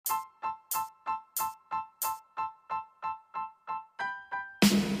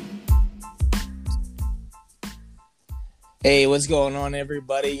Hey, what's going on,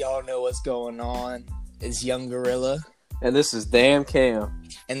 everybody? Y'all know what's going on. It's Young Gorilla, And this is Damn Cam.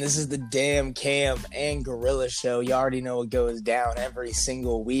 and this is the Damn Cam and Gorilla Show. You already know what goes down every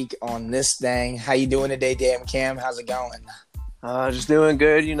single week on this thing. How you doing today, Damn Cam? How's it going? Just doing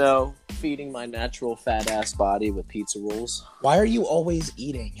good, feeding my natural fat ass body with pizza rolls. Why are you always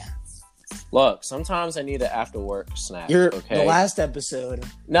eating? Look, sometimes I need an after work snack. The last episode.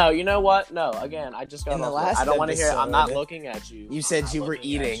 No, you know what? No, again, I just got In the off. last I don't want to hear. I'm not episode, looking at you. You said you were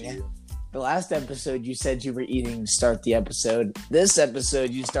eating. The last episode, you said you were eating to start the episode. This episode,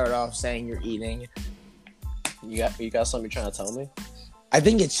 you start off saying you're eating. You got something you're trying to tell me? I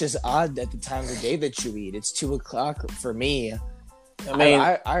think it's just odd at the time of day that you eat. It's 2 o'clock for me. I mean,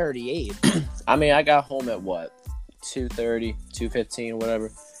 I already ate. I mean, I got home at what, 2:30, 2:15, whatever.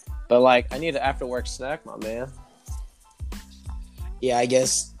 But I need an after work snack, my man. Yeah, I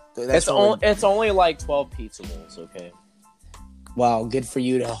guess It's only like 12 pizza rolls, okay? Wow, good for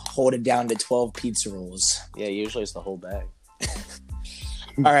you to hold it down to 12 pizza rolls. Yeah, usually it's the whole bag.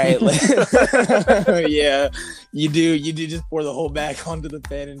 All right. Yeah, you do just pour the whole bag onto the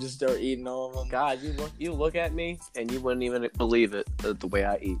pan and just start eating all of them. God, you look at me and you wouldn't even believe it, the way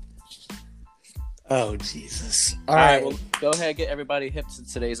I eat. Oh, Jesus. All right, well, go ahead and get everybody hip to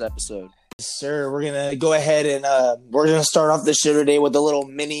today's episode. Sir, we're going to go ahead and we're going to start off the show today with a little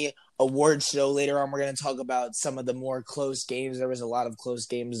mini award show. Later on, we're going to talk about some of the more close games. There was a lot of close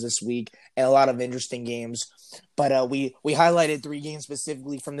games this week and a lot of interesting games. But we highlighted 3 games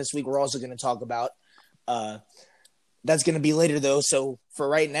specifically from this week we're also going to talk about. That's going to be later, though. So for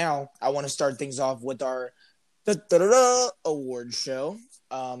right now, I want to start things off with our award show.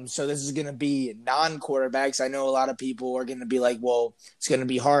 So this is going to be non-quarterbacks. I know a lot of people are going to be like, well, it's going to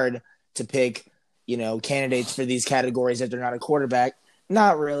be hard to pick, candidates for these categories if they're not a quarterback.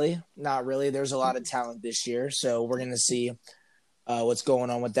 Not really. There's a lot of talent this year. So we're going to see what's going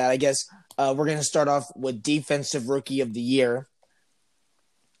on with that. I guess we're going to start off with Defensive Rookie of the Year.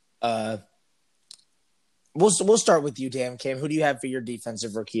 We'll start with you, Dan Cam. Who do you have for your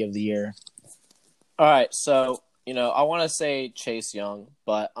Defensive Rookie of the Year? All right, so I want to say Chase Young,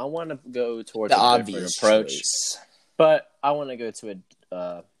 but I want to go towards the a obvious different approach. choice. But I want to go to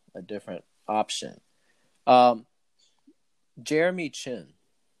a different option. Jeremy Chin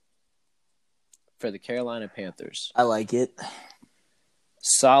for the Carolina Panthers. I like it.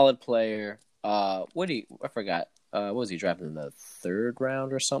 Solid player. I forgot. What was he drafted in the 3rd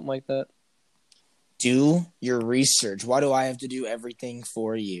round or something like that? Do your research. Why do I have to do everything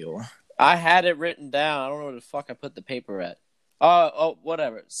for you? I had it written down. I don't know where the fuck I put the paper at.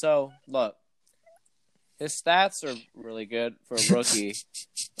 Whatever. So, look. His stats are really good for a rookie.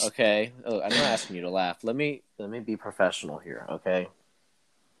 Okay. Oh, I'm not asking you to laugh. Let me be professional here, okay?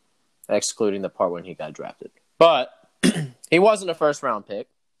 Excluding the part when he got drafted. But he wasn't a 1st-round pick.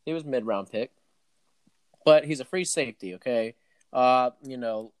 He was mid-round pick. But he's a free safety, okay?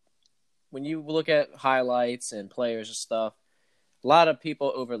 When you look at highlights and players and stuff, a lot of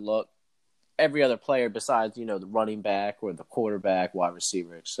people overlook every other player besides, the running back or the quarterback, wide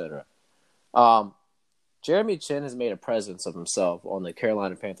receiver, etc. Jeremy Chin has made a presence of himself on the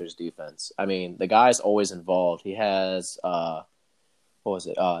Carolina Panthers defense. I mean, the guy's always involved. He has,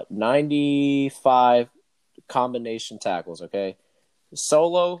 95 combination tackles, okay?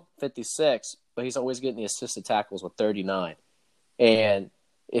 Solo, 56, but he's always getting the assisted tackles with 39. And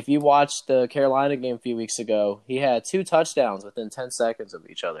if you watched the Carolina game a few weeks ago, he had 2 touchdowns within 10 seconds of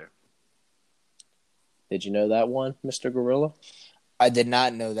each other. Did you know that one, Mr. Gorilla? I did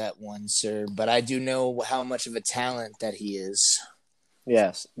not know that one, sir, but I do know how much of a talent that he is.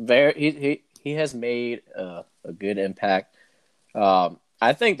 Yes, he has made a good impact. I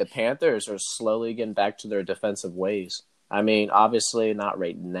think the Panthers are slowly getting back to their defensive ways. I mean, obviously not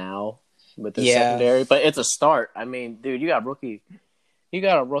right now with the secondary, but it's a start. I mean, dude, you got a rookie,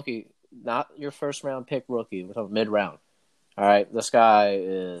 not your 1st-round pick rookie, with a mid-round. All right, this guy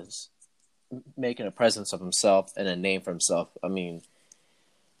is making a presence of himself and a name for himself. I mean,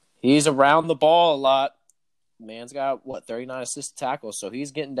 he's around the ball a lot. Man's got, 39 assisted tackles, so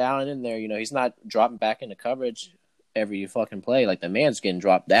he's getting down in there. He's not dropping back into coverage every fucking play. Like, the man's getting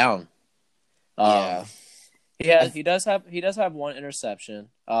dropped down. Yeah. He does have 1 interception.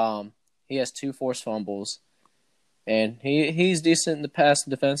 He has 2 forced fumbles. And he's decent in the pass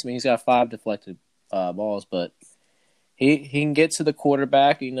defense. I mean, he's got 5 deflected balls, but he can get to the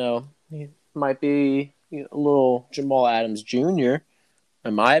quarterback. He might be a little Jamal Adams Jr.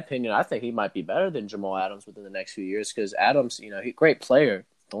 In my opinion, I think he might be better than Jamal Adams within the next few years because Adams, he's great player.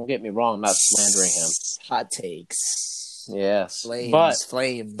 Don't get me wrong. I'm not slandering him. Hot takes. Yes.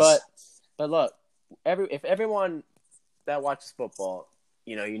 Flames. But look, if everyone that watches football,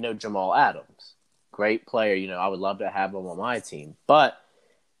 you know Jamal Adams. Great player. I would love to have him on my team. But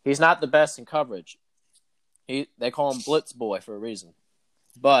he's not the best in coverage. They call him Blitz Boy for a reason.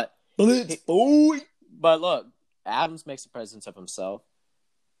 But Blitz Boy. But look, Adams makes a presence of himself.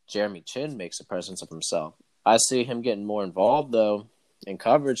 Jeremy Chin makes a presence of himself. I see him getting more involved, though, in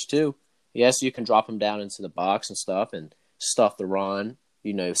coverage, too. Yes, you can drop him down into the box and stuff and stuff the run.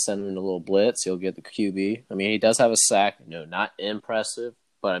 Send him a little blitz. He'll get the QB. I mean, he does have a sack. Not impressive.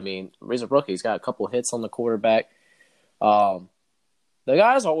 But, I mean, he's a rookie. He's got a couple hits on the quarterback. The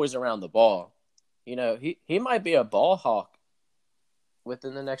guy's always around the ball. He might be a ball hawk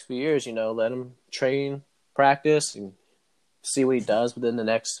within the next few years. Let him train, practice, and see what he does within the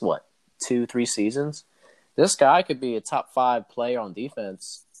next, 2-3 seasons. This guy could be a top 5 player on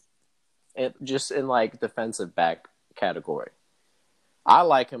defense, just in, defensive back category. I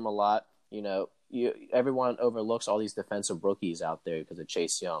like him a lot. Everyone overlooks all these defensive rookies out there because of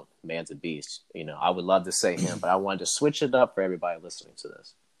Chase Young. Man's a beast. I would love to say him, but I wanted to switch it up for everybody listening to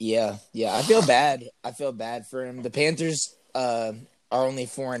this. Yeah. I feel bad. For him. The Panthers are only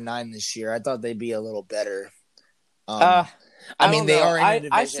 4-9 this year. I thought they'd be a little better. I mean, they are in a division.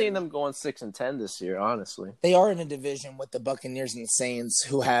 I've seen them going 6-10 this year, honestly. They are in a division with the Buccaneers and Saints,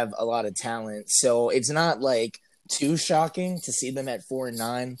 who have a lot of talent. So it's not too shocking to see them at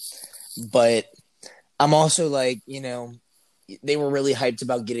 4-9. But I'm also they were really hyped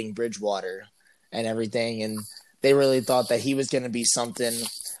about getting Bridgewater and everything, and they really thought that he was going to be something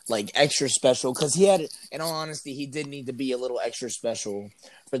extra special because he had, in all honesty, he did need to be a little extra special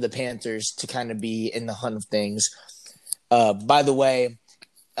for the Panthers to kind of be in the hunt of things. By the way,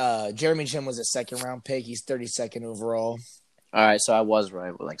 Jeremy Chin was a 2nd round pick. He's 32nd overall. All right, so I was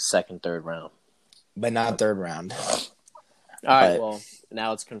right with 2nd, 3rd round, but not 3rd round. All right, well,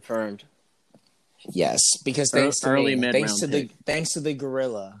 now it's confirmed. Yes, because thanks to the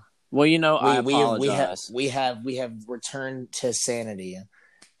gorilla. Well, I apologize. We have returned to sanity,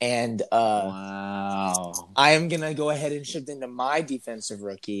 and wow. I am gonna go ahead and shift into my defensive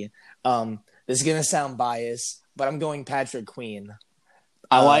rookie. This is gonna sound biased, but I'm going Patrick Queen.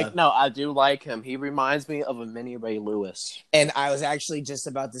 I do like him. He reminds me of a mini Ray Lewis. And I was actually just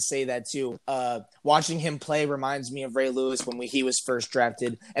about to say that too. Watching him play reminds me of Ray Lewis when he was first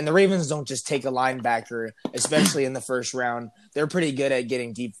drafted. And the Ravens don't just take a linebacker, especially in the first round. They're pretty good at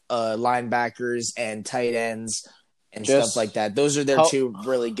getting deep linebackers and tight ends and stuff like that. Those are their 2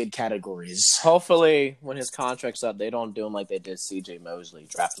 really good categories. Hopefully, when his contract's up, they don't do him like they did C.J. Mosley,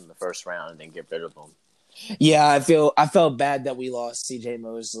 draft him in the first round and then get rid of him. Yeah, I felt bad that we lost C.J.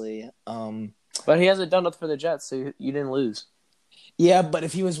 Mosley. But he hasn't done it for the Jets, so you didn't lose. Yeah, but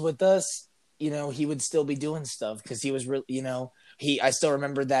if he was with us, he would still be doing stuff because he was really, I still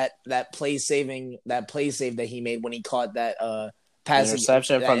remember that play save that he made when he caught that pass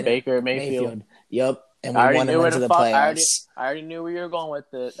interception from Baker Mayfield. Yep. And we won him into the playoffs. I already knew where you were going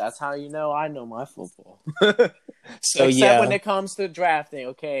with it. That's how I know my football. So Except when it comes to drafting,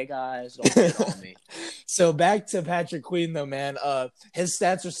 okay, guys, don't get on me. So back to Patrick Queen, though, man. His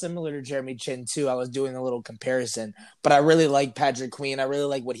stats are similar to Jeremy Chin too. I was doing a little comparison, but I really like Patrick Queen. I really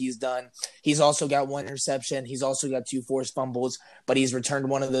like what he's done. He's also got 1 interception. He's also got 2 forced fumbles, but he's returned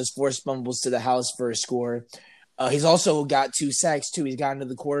one of those forced fumbles to the house for a score. He's also got 2 sacks too. He's gotten to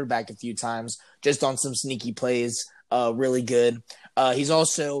the quarterback a few times just on some sneaky plays. Really good. He's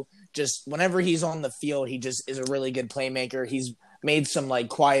also just whenever he's on the field, he just is a really good playmaker. He's made some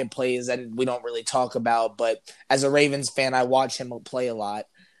quiet plays that we don't really talk about, but as a Ravens fan, I watch him play a lot.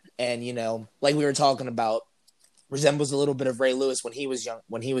 And like we were talking about, resembles a little bit of Ray Lewis when he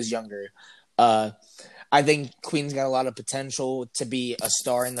was younger. I think Queen's got a lot of potential to be a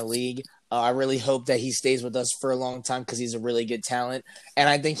star in the league. I really hope that he stays with us for a long time because he's a really good talent. And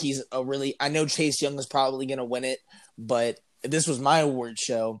I think I know Chase Young is probably going to win it, but if this was my award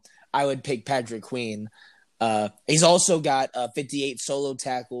show, I would pick Patrick Queen. He's also got 58 solo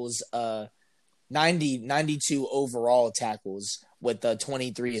tackles, 92 overall tackles with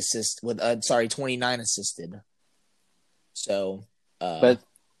 29 assisted. So, but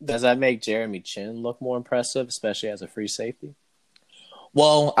does that make Jeremy Chin look more impressive, especially as a free safety?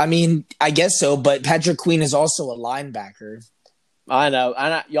 Well, I mean, I guess so, but Patrick Queen is also a linebacker. I know.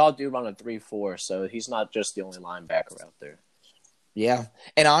 Y'all do run a 3-4, so he's not just the only linebacker out there. Yeah,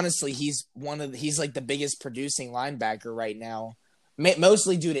 and honestly, he's like the biggest producing linebacker right now,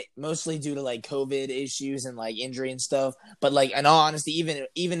 mostly due to COVID issues and injury and stuff. But in all honesty,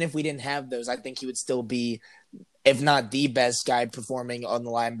 even if we didn't have those, I think he would still be, if not the best guy performing on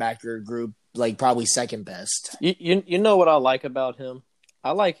the linebacker group, probably second best. You know what I like about him?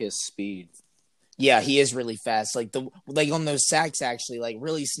 I like his speed. Yeah, he is really fast. Like on those sacks, actually, like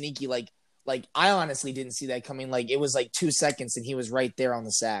really sneaky. Like I honestly didn't see that coming. Like it was like 2 seconds, and he was right there on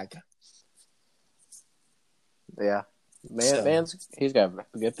the sack. Yeah, So he's got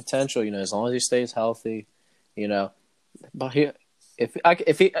good potential. As long as he stays healthy, you know. But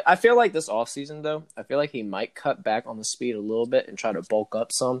I feel like this offseason though, I feel like he might cut back on the speed a little bit and try to bulk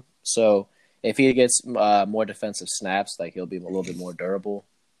up some. So if he gets more defensive snaps, like he'll be a little bit more durable.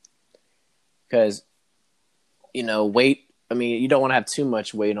 Because weight. I mean, you don't want to have too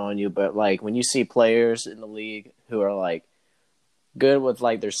much weight on you, but like when you see players in the league who are like good with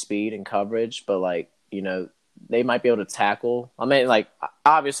like their speed and coverage, but like they might be able to tackle. I mean, like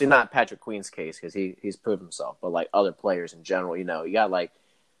obviously not Patrick Queen's case because he's proved himself, but like other players in general, you got like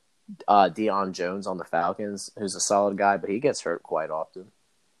Deion Jones on the Falcons, who's a solid guy, but he gets hurt quite often.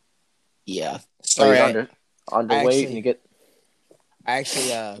 yeah, Or sorry, he's underweight, and you get. I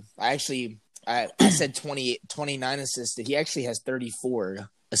said 29 assisted. He actually has 34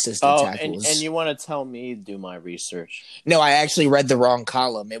 assisted Oh, tackles. and you want to tell me do my research? No, I actually read the wrong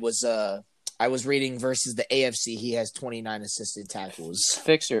column. It was I was reading versus the AFC. He has 29 assisted tackles.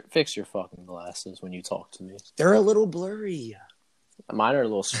 Fix your fucking glasses when you talk to me. They're a little blurry. Mine are a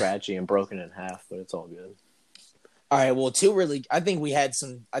little scratchy and broken in half, but it's all good. All right, well, I think we had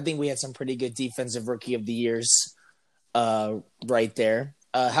some pretty good defensive rookie of the years right there.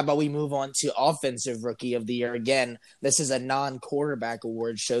 How about we move on to offensive rookie of the year? Again, this is a non-quarterback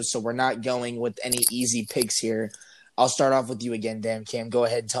award show, so we're not going with any easy picks here. I'll start off with you again, Dan Cam. Go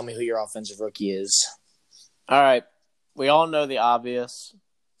ahead and tell me who your offensive rookie is. All right. We all know the obvious.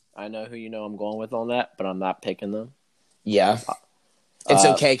 I know who I'm going with on that, but I'm not picking them. Yeah. It's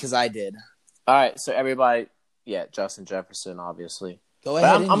okay because I did. All right. So everybody, Justin Jefferson, obviously. Go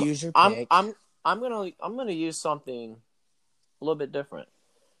ahead and use your pick. I'm gonna use something a little bit different.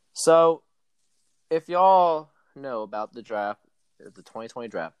 So, if y'all know about the draft, the 2020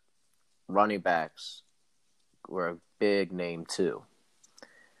 draft, running backs were a big name too.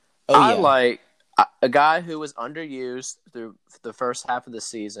 I like a guy who was underused through the first half of the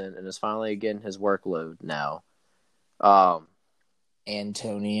season and is finally getting his workload now.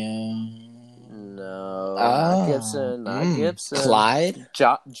 Antonio. No, not Gibson. Not Gibson. Clyde?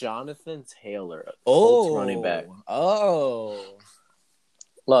 Jonathan Taylor. Colts running back. Oh.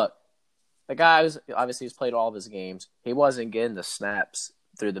 Look, the guy he's played all of his games. He wasn't getting the snaps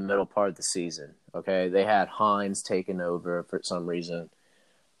through the middle part of the season. Okay, they had Hines taking over for some reason.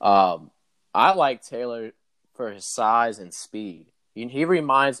 I like Taylor for his size and speed. He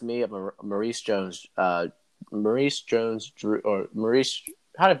reminds me of Maurice Jones. Jones Drew,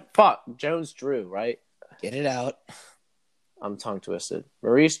 right? Get it out. I'm tongue twisted.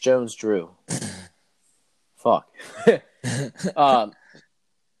 Maurice Jones Drew. Fuck.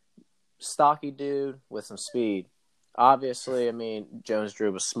 Stocky dude with some speed. Obviously, I mean, Jones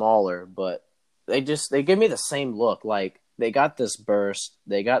Drew was smaller, but they give me the same look. Like they got this burst,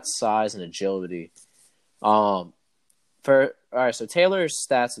 they got size and agility. So Taylor's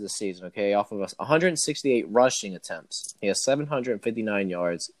stats of the season, okay, off of 168 rushing attempts, he has 759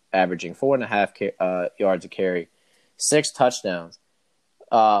 yards, averaging 4.5 yards a carry, 6 touchdowns.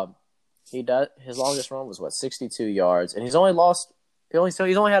 His longest run was 62 yards, and he's only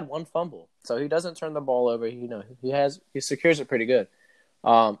had 1 fumble, so he doesn't turn the ball over. He secures it pretty good.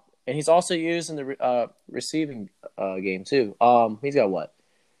 And he's also used in the receiving game too. He's got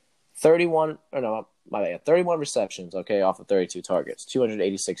 31 receptions, okay, off of 32 targets,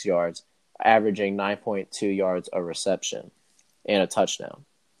 286 yards, averaging 9.2 yards a reception, and a touchdown.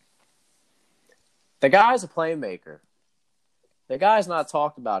 The guy's a playmaker. The guy's not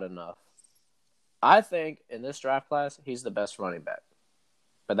talked about enough. I think in this draft class, he's the best running back.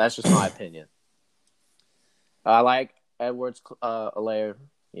 But that's just my opinion. I like Edwards-Helaire,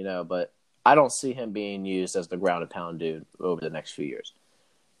 but I don't see him being used as the ground and pound dude over the next few years.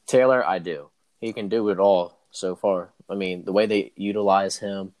 Taylor, I do. He can do it all so far. I mean, the way they utilize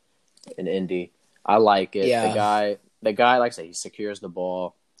him in Indy, I like it. Yeah. The guy, like I say, he secures the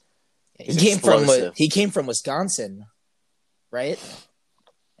ball. He came from Wisconsin, right?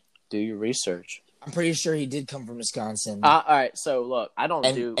 Do your research. I'm pretty sure he did come from Wisconsin. All right, so look, I don't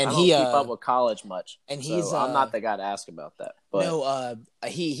keep up with college much, and I'm not the guy to ask about that. But no,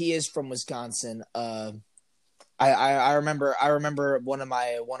 he is from Wisconsin. I remember one of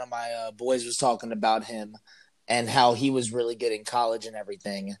my boys was talking about him and how he was really good in college and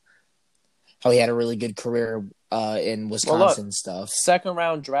everything. How he had a really good career in Wisconsin stuff. 2nd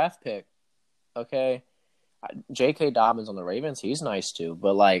round draft pick. Okay. J.K. Dobbins on the Ravens, he's nice too,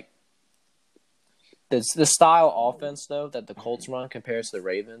 but like the style offense though that the Colts run compared to the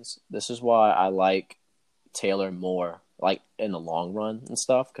Ravens. This is why I like Taylor more, like in the long run and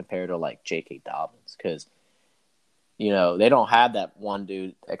stuff, compared to like J.K. Dobbins, because they don't have that one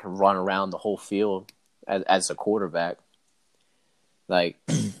dude that can run around the whole field as a quarterback. Like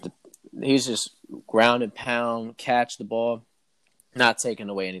he's just ground and pound, catch the ball. Not taking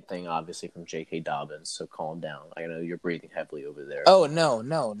away anything, obviously, from J.K. Dobbins. So calm down. I know you're breathing heavily over there. Oh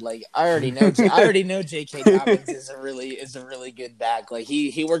no. Like I already know. I already know J.K. Dobbins is a really good back. Like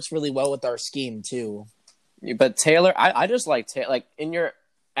he works really well with our scheme too. But Taylor, I just like like in your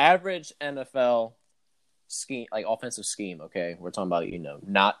average NFL scheme, like offensive scheme. Okay, we're talking about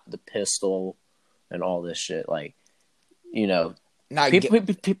not the pistol and all this shit. Like people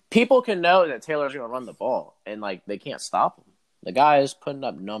can know that Taylor's going to run the ball, and like they can't stop him. The guy is putting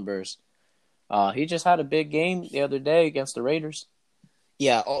up numbers. He just had a big game the other day against the Raiders.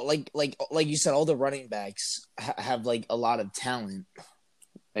 Yeah, like you said, all the running backs have like a lot of talent.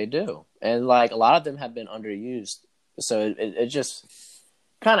 They do, and like a lot of them have been underused. So it just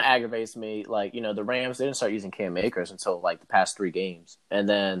kind of aggravates me. Like the Rams, they didn't start using Cam Akers until like the past 3 games, and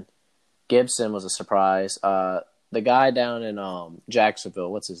then Gibson was a surprise. The guy down in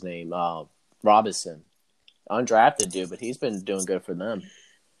Jacksonville, what's his name? Robinson. Undrafted dude, but he's been doing good for them.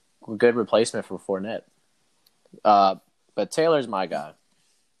 Good replacement for Fournette. But Taylor's my guy.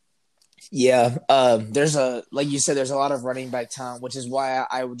 Yeah, like you said, there's a lot of running back talent, which is why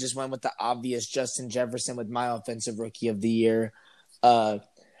I just went with the obvious Justin Jefferson with my offensive rookie of the year.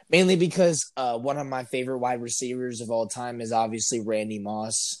 Mainly because one of my favorite wide receivers of all time is obviously Randy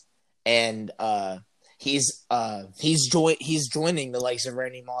Moss, and he's joining the likes of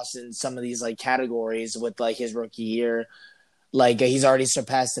Randy Moss in some of these like categories with like his rookie year. Like he's already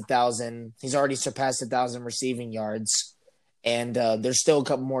surpassed 1,000. He's already surpassed 1,000 receiving yards, and there's still a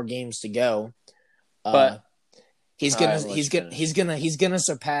couple more games to go. But he's gonna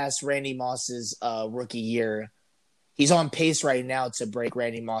surpass Randy Moss's rookie year. He's on pace right now to break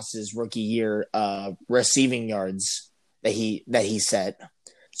Randy Moss's rookie year receiving yards that he set.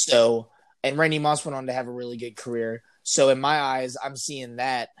 So. And Randy Moss went on to have a really good career. So in my eyes, I'm seeing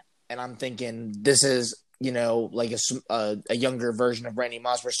that, and I'm thinking this is, like a younger version of Randy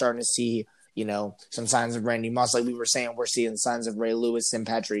Moss. We're starting to see, some signs of Randy Moss. Like we were saying, we're seeing signs of Ray Lewis and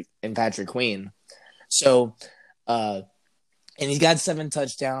Patrick Queen. So, and he's got 7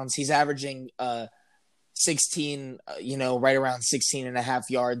 touchdowns. He's averaging 16, right around 16 and a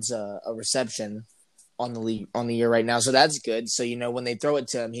half yards a reception on the year right now. So that's good. So, when they throw it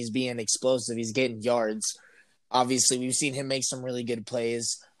to him, he's being explosive. He's getting yards. Obviously, we've seen him make some really good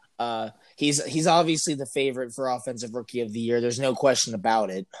plays. He's obviously the favorite for offensive rookie of the year. There's no question about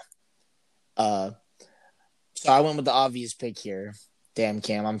it. So I went with the obvious pick here. Damn,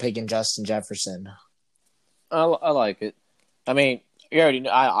 Cam, I'm picking Justin Jefferson. I like it. I mean, you already know.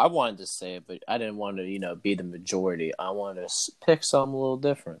 I wanted to say it, but I didn't want to, be the majority. I wanted to pick something a little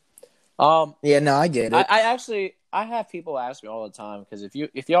different. Yeah, no, I get it. I have people ask me all the time, because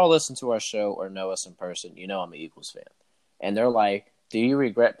if y'all listen to our show or know us in person, I'm an Eagles fan, and they're like, "Do you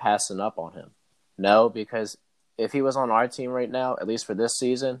regret passing up on him?" No, because if he was on our team right now, at least for this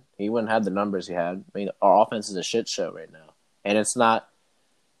season, he wouldn't have the numbers he had. I mean, our offense is a shit show right now, and it's not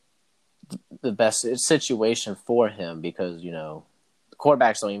the best situation for him because the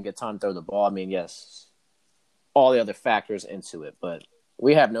quarterbacks don't even get time to throw the ball. I mean, yes, all the other factors into it, but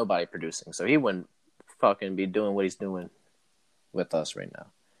we have nobody producing, so he wouldn't fucking be doing what he's doing with us right now.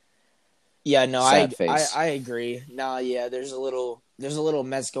 Yeah, no, I agree. No, yeah, there's a little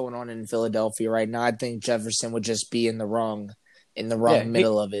mess going on in Philadelphia right now. I think Jefferson would just be in the wrong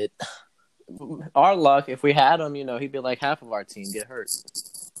middle of it. Our luck, if we had him, he'd be like half of our team get hurt.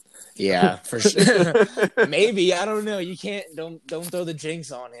 Yeah, for sure. Maybe, I don't know. You don't throw the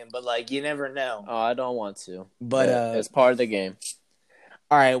jinx on him, but like you never know. Oh, I don't want to. But it's part of the game.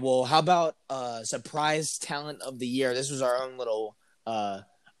 All right, well, how about surprise talent of the year? This was our own little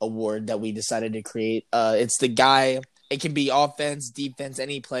award that we decided to create. It's the guy. It can be offense, defense,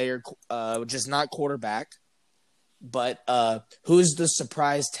 any player, just not quarterback. But who's the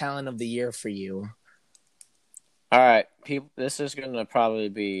surprise talent of the year for you? All right, people. This is going to probably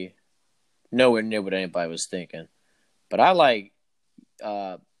be nowhere near what anybody was thinking, but I like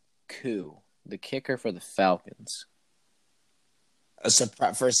Koo, the kicker for the Falcons.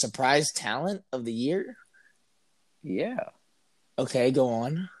 For a surprise talent of the year? Yeah. Okay, go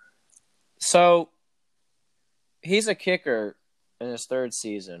on. So, he's a kicker in his 3rd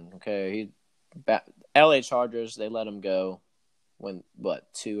season. Okay, LA Chargers, they let him go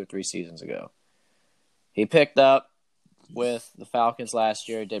 2 or 3 seasons ago. He picked up with the Falcons last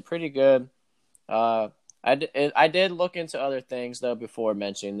year, did pretty good. I did look into other things though before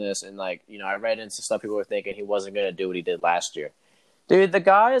mentioning this, and I read into stuff people were thinking he wasn't going to do what he did last year. Dude, the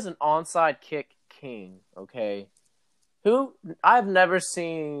guy is an onside kick king. Okay, who I've never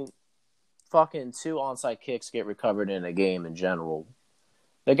seen fucking two onside kicks get recovered in a game in general.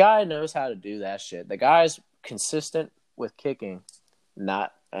 The guy knows how to do that shit. The guy's consistent with kicking,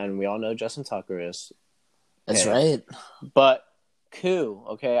 and we all know Justin Tucker is. That's Okay. right. But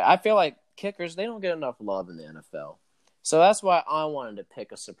okay, I feel like kickers, they don't get enough love in the NFL. So that's why I wanted to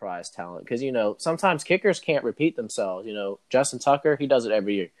pick a surprise talent because, sometimes kickers can't repeat themselves. Justin Tucker, he does it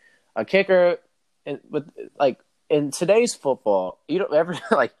every year. A kicker, in today's football, you don't ever,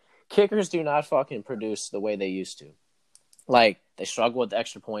 kickers do not fucking produce the way they used to. They struggle with the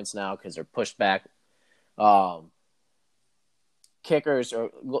extra points now because they're pushed back. Kickers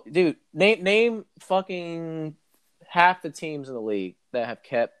dude, name fucking half the teams in the league that have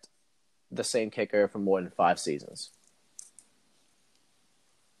kept the same kicker for more than 5 seasons.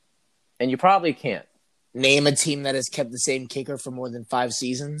 And you probably can't. Name a team that has kept the same kicker for more than 5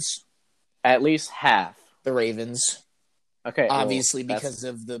 seasons. At least half. The Ravens. Okay. Obviously, because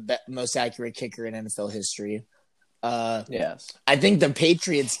of the most accurate kicker in NFL history. Yes. I think the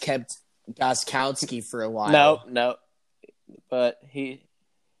Patriots kept Gostkowski for a while. No. But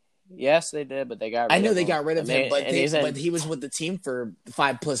yes, they did, but they got rid of him. I know they got rid of him, but he was with the team for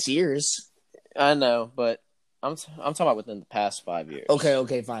 5+ years. I know, but I'm talking about within the past 5 years.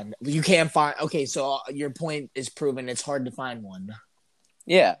 Okay, fine. You can't find. Okay, so your point is proven. It's hard to find one.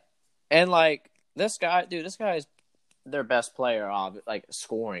 Yeah, and this guy is their best player,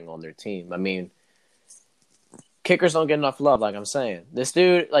 scoring on their team. I mean, kickers don't get enough love. Like I'm saying, this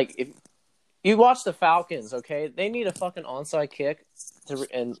dude, if you watch the Falcons, okay, they need a fucking onside kick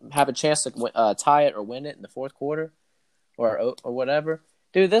and have a chance to tie it or win it in the fourth quarter, or whatever.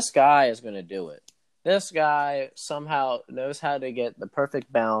 Dude, this guy is going to do it. This guy somehow knows how to get the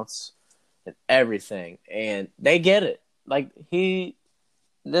perfect bounce and everything, and they get it. I don't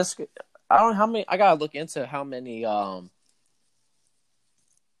know how many. I gotta look into how many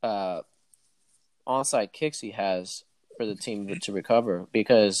onside kicks he has for the team to recover,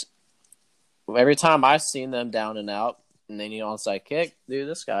 because every time I've seen them down and out and they need onside kick, dude,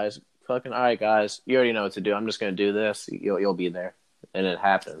 this guy's fucking, all right, guys, you already know what to do. I'm just gonna do this. You'll be there, and it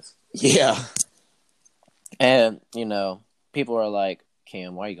happens. Yeah. And people are like,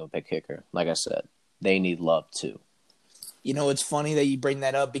 Cam, why are you gonna pick kicker? Like I said, they need love too. It's funny that you bring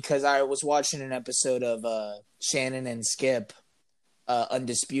that up because I was watching an episode of Shannon and Skip,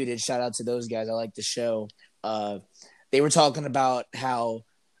 Undisputed. Shout out to those guys. I like the show. They were talking about how,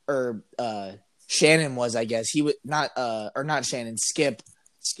 Shannon was, I guess he was not Shannon. Skip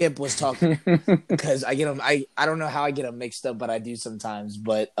was talking because I get them. I don't know how I get them mixed up, but I do sometimes.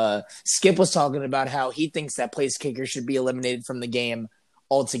 But Skip was talking about how he thinks that place kicker should be eliminated from the game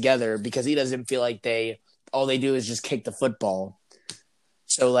altogether because he doesn't feel like all they do is just kick the football.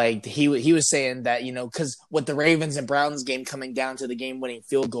 So he was saying that, because with the Ravens and Browns game coming down to the game-winning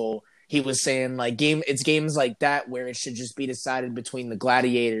field goal, he was saying it's games like that where it should just be decided between the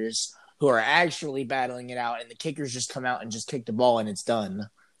gladiators who are actually battling it out, and the kickers just come out and just kick the ball and it's done.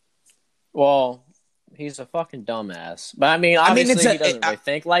 Well, he's a fucking dumbass. But obviously he doesn't really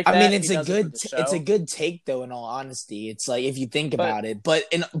think like that. I mean, it's a good take though. In all honesty, it's if you think about it.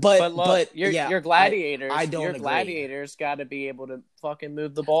 But your gladiators, I don't your agree. Gladiators got to be able to fucking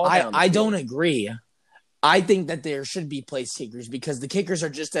move the ball. I don't agree. I think that there should be place kickers because the kickers are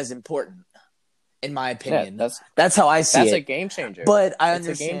just as important, in my opinion. Yeah, that's how I see it. That's a game changer. But I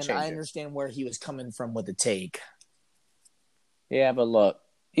understand where he was coming from with the take. Yeah, but look,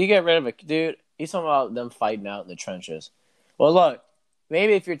 you get rid of a dude. He's talking about them fighting out in the trenches. Well, look,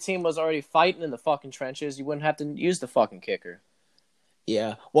 maybe if your team was already fighting in the fucking trenches, you wouldn't have to use the fucking kicker.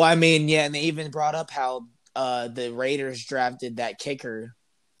 Yeah. Well, and they even brought up how the Raiders drafted that kicker,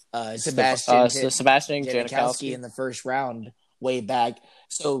 Sebastian Janikowski in the first round way back.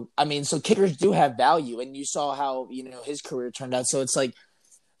 So kickers do have value, and you saw how his career turned out. So it's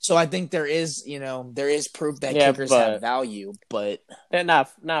so I think there is proof that kickers have value, but they're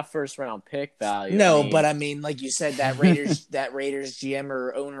not first round pick value. No, but like you said, that Raiders GM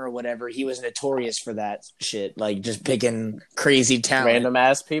or owner or whatever, he was notorious for that shit, just picking crazy talent, random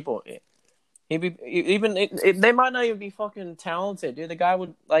ass people. They might not even be fucking talented, dude. The guy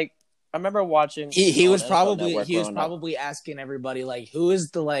would I remember watching. He was probably asking everybody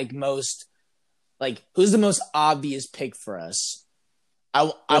who's the most obvious pick for us. I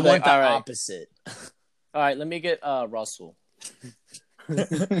want the opposite. All right, let me get Russell.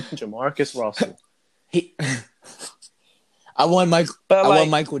 Jamarcus Russell. I want But like,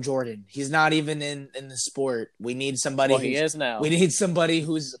 Michael Jordan. He's not even in the sport. We need somebody well, he is now.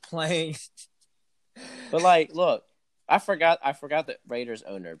 who's playing. But like, look, I forgot the Raiders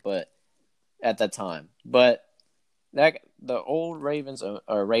owner, but at that time, but that the old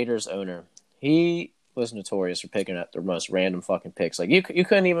or Raiders owner, he was notorious for picking up the most random fucking picks. Like you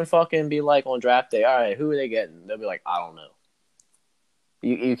couldn't even fucking be like on draft day. All right, who are they getting? They'll be like, I don't know.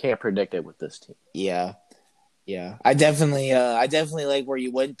 You can't predict it with this team. Yeah. Yeah. I definitely like where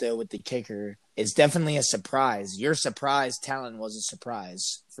you went though with the kicker. It's definitely a surprise. Your surprise talent was a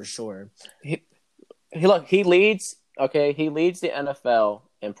surprise for sure. He leads. Okay, he leads the NFL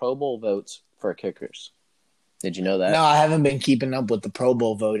in Pro Bowl votes for kickers. Did you know No, that? I haven't been keeping up with the Pro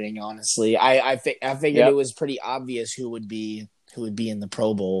Bowl voting. Honestly, I figured it Yep. was pretty obvious who would be in the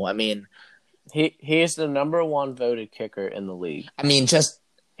Pro Bowl. He is the number one voted kicker in the league. I mean, just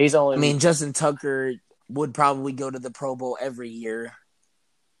He's only Justin Tucker would probably go to the Pro Bowl every year.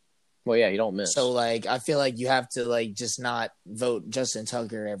 well, yeah, you don't miss. So like, I feel like you have to like just not vote Justin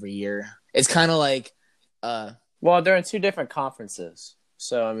Tucker every year. It's kind of like, Well, they're in two different conferences,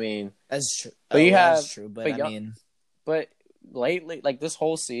 so I mean, that's true. but you have that's true. But but lately, like this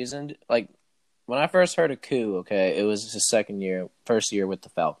whole season, like when I first heard of Koo, okay, it was his first year with the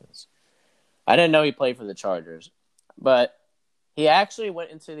Falcons. I didn't know he played for the Chargers, but he actually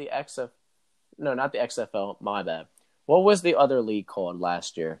went into the no, not the XFL. My bad. What was the other league called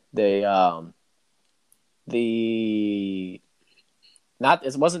last year? It wasn't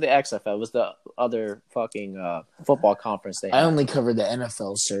the XFL. It was the other fucking football conference they had. I only covered the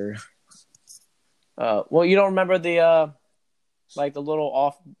NFL, sir. Well, you don't remember the like the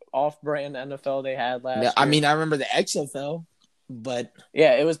little off-brand NFL they had last year? I mean, I remember the XFL, but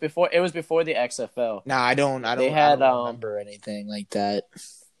yeah, it was before the XFL. no, I don't remember anything like that.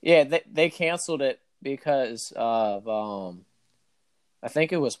 Yeah, they canceled it because of I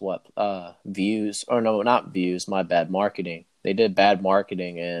think it was views, or no, not views, my bad, marketing. They did bad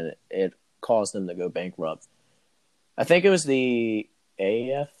marketing and it caused them to go bankrupt. I think it was the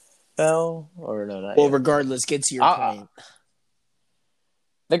AFL or no, not Well, AFL. regardless, get to your point.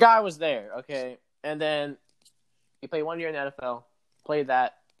 The guy was there, okay, and then he played 1 year in the NFL, played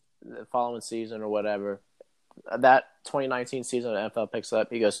that the following season or whatever. That 2019 season, the NFL picks up.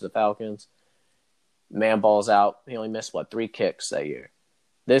 He goes to the Falcons. Man balls out. He only missed 3 kicks that year.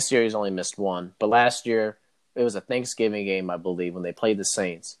 This year he's only missed 1. But last year it was a Thanksgiving game, I believe, when they played the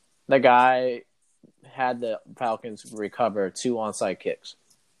Saints. The guy had the Falcons recover 2 onside kicks.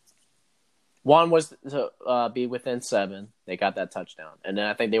 One was to be within 7. They got that touchdown, and then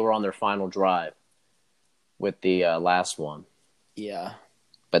I think they were on their final drive with the last one. Yeah,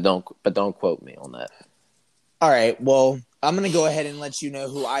 but don't quote me on that. All right, well, I'm going to go ahead and let you know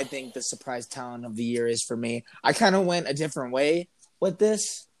who I think the surprise talent of the year is for me. I kind of went a different way with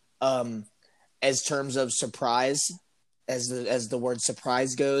this as terms of surprise, as the word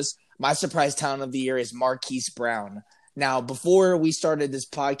surprise goes. My surprise talent of the year is Marquise Brown. Now, before we started this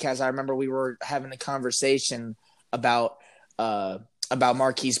podcast, I remember we were having a conversation about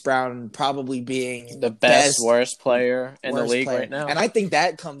Marquise Brown probably being the worst player in the league right now. And I think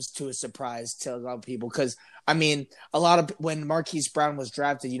that comes to a surprise to a lot of people because I mean, when Marquise Brown was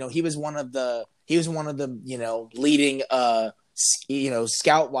drafted, he was one of the leading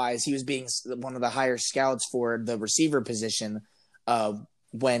scout wise, he was being one of the higher scouts for the receiver position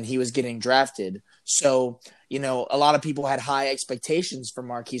when he was getting drafted. So, a lot of people had high expectations for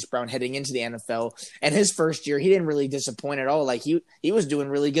Marquise Brown heading into the NFL. And his first year, he didn't really disappoint at all. Like he was doing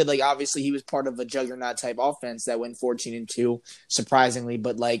really good. Like obviously he was part of a juggernaut type offense that went 14-2, surprisingly.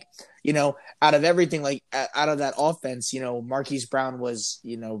 But out of everything, out of that offense, Marquise Brown was,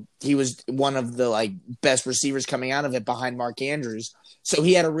 he was one of the best receivers coming out of it behind Mark Andrews. So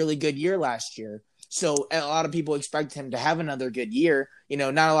he had a really good year last year. So a lot of people expect him to have another good year.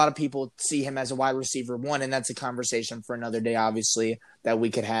 Not a lot of people see him as a wide receiver 1, and that's a conversation for another day, obviously, that we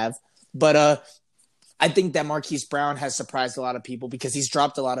could have. But I think that Marquise Brown has surprised a lot of people because he's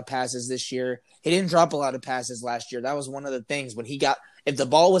dropped a lot of passes this year. He didn't drop a lot of passes last year. That was one of the things. If the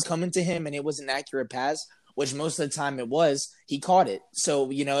ball was coming to him and it was an accurate pass, which most of the time it was, he caught it.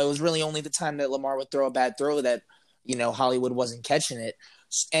 So, it was really only the time that Lamar would throw a bad throw that, Hollywood wasn't catching it.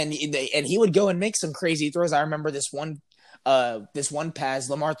 And he would go and make some crazy throws. I remember this one pass,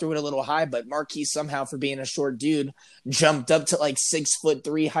 Lamar threw it a little high, but Marquise somehow, for being a short dude, jumped up to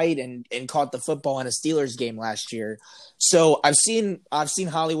 6'3" height and caught the football in a Steelers game last year. So I've seen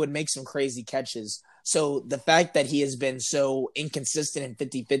Hollywood make some crazy catches. So the fact that he has been so inconsistent and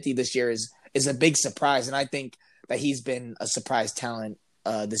 50-50 this year is a big surprise, and I think that he's been a surprise talent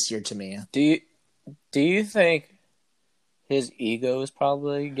this year to me. Do you think his ego is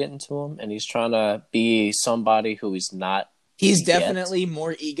probably getting to him, and he's trying to be somebody who he's not. He's definitely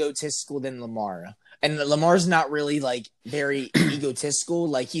more egotistical than Lamar. And Lamar's not really like very egotistical.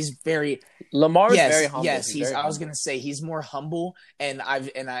 Like he's very Lamar's very humble. Yes, I was gonna say he's more humble, and I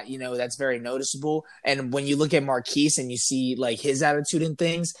that's very noticeable. And when you look at Marquise and you see like his attitude and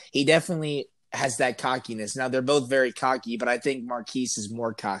things, he definitely has that cockiness. Now they're both very cocky, but I think Marquise is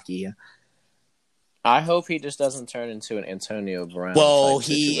more cocky. I hope he just doesn't turn into an Antonio Brown. Well,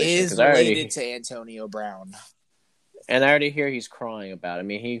 he is related to Antonio Brown. And I already hear he's crying about it. I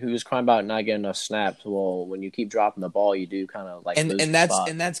mean, he was crying about not getting enough snaps. Well, when you keep dropping the ball, you do kind of like lose your spot.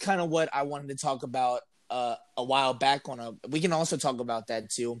 And that's kind of what I wanted to talk about a while back we can also talk about that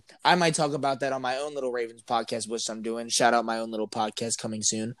too. I might talk about that on my own little Ravens podcast, which I'm doing. Shout out my own little podcast coming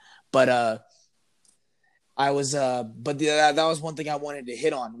soon. But that was one thing I wanted to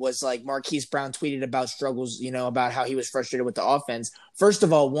hit on was like Marquise Brown tweeted about struggles, about how he was frustrated with the offense. First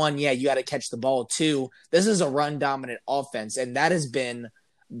of all, one, yeah, you got to catch the ball. Two, this is a run dominant offense. And that has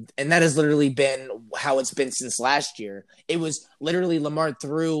literally been how it's been since last year. It was literally Lamar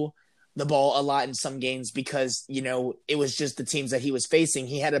threw the ball a lot in some games because, it was just the teams that he was facing.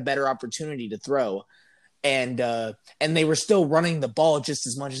 He had a better opportunity to throw. And they were still running the ball just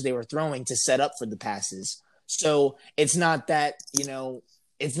as much as they were throwing to set up for the passes. So it's not that,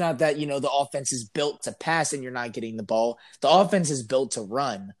 the offense is built to pass and you're not getting the ball. The offense is built to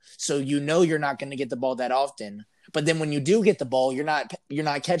run. So you're not going to get the ball that often. But then when you do get the ball, you're not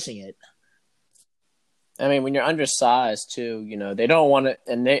catching it. I mean, when you're undersized too, they don't want to,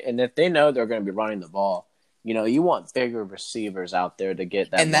 and if they know they're going to be running the ball, you want bigger receivers out there to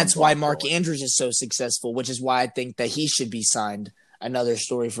get that. And that's why Mark Andrews is so successful, which is why I think that he should be signed. Another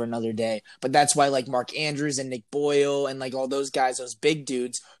story for another day. But that's why like Mark Andrews and Nick Boyle and like all those guys, those big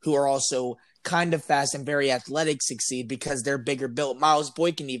dudes who are also kind of fast and very athletic succeed because they're bigger built. Miles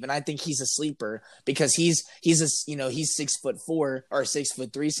Boykin, even, I think he's a sleeper because he's 6'4" or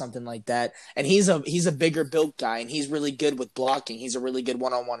 6'3", something like that. And he's a bigger built guy and he's really good with blocking. He's a really good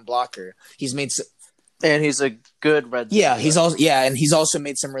one-on-one blocker. And he's a good red zone. Yeah, and he's also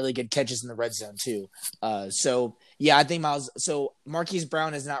made some really good catches in the red zone too. I think Marquise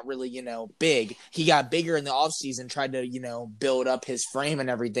Brown is not really, big. He got bigger in the offseason, tried to, build up his frame and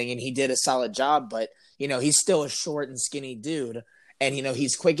everything, and he did a solid job, but he's still a short and skinny dude. And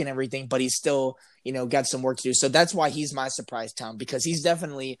he's quick and everything, but he's still, got some work to do. So that's why he's my surprise town, because he's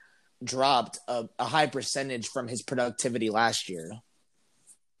definitely dropped a high percentage from his productivity last year.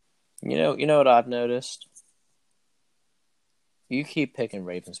 You know what I've noticed? You keep picking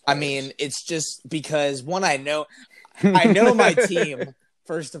Ravens players. I mean, it's just because one, I know my team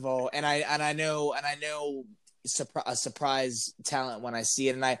first of all, and I know a surprise talent when I see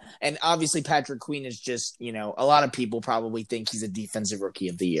it, and obviously Patrick Queen is just a lot of people probably think he's a defensive rookie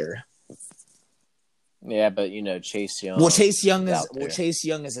of the year. Yeah, but Chase Young. Chase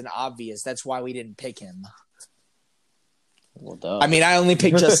Young is an obvious. That's why we didn't pick him. Well, duh. I mean, I only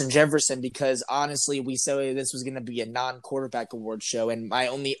picked Justin Jefferson because, honestly, we said this was going to be a non-quarterback award show, and my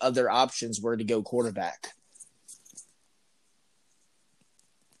only other options were to go quarterback.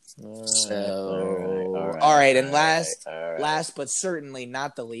 All right. And last but certainly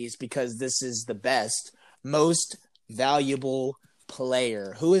not the least, because this is the best, most valuable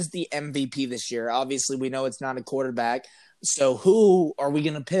player. Who is the MVP this year? Obviously, we know it's not a quarterback. So who are we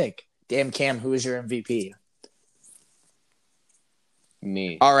going to pick? Damn, Cam, who is your MVP?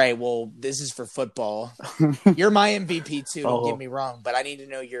 Me. All right, well, this is for football. You're my MVP too, don't get me wrong, but I need to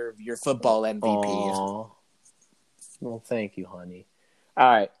know your football MVP. Aww. Well, thank you, honey. All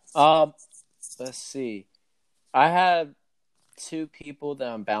right. Let's see. I have two people that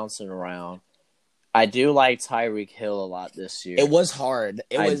I'm bouncing around. I do like Tyreek Hill a lot this year. It was hard.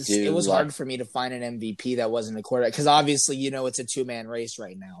 It was hard for me to find an MVP that wasn't a quarterback because obviously, it's a two-man race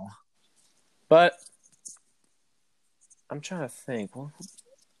right now. But I'm trying to think.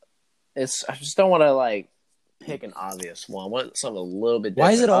 I just don't want to pick an obvious one. I want something a little bit different.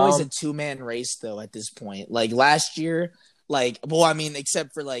 Why is it always a two-man race though at this point? Like last year,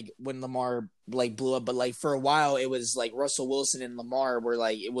 except for when Lamar blew up, but for a while it was Russell Wilson and Lamar were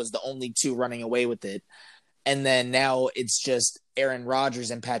it was the only two running away with it. And then now it's just Aaron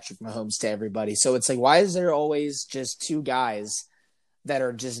Rodgers and Patrick Mahomes to everybody. So it's why is there always just two guys that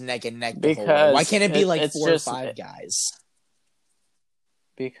are just neck and neck? Because why can't it be 4 or 5 guys?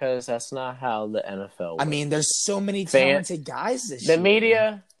 Because that's not how the NFL works. I mean, there's so many talented guys this year.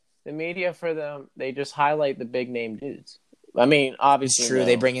 The media for them, they just highlight the big name dudes. I mean, obviously, it's true.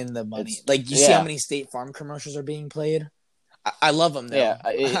 They bring in the money. You see how many State Farm commercials are being played? I love him though. Yeah,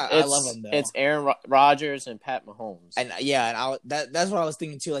 I love him though. it's Aaron Rodgers and Pat Mahomes. And yeah, and that's what I was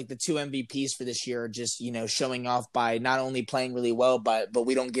thinking too. Like the two MVPs for this year are just showing off by not only playing really well, but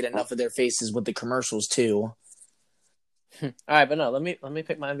we don't get enough of their faces with the commercials too. All right, but no, let me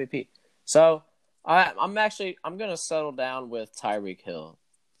pick my MVP. So I'm gonna settle down with Tyreek Hill.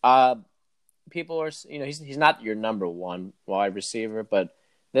 People are he's not your number one wide receiver, but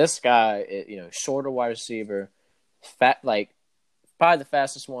this guy, shorter wide receiver, fat, like probably the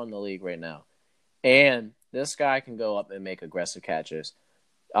fastest one in the league right now, and this guy can go up and make aggressive catches.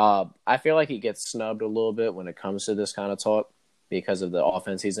 I feel like he gets snubbed a little bit when it comes to this kind of talk because of the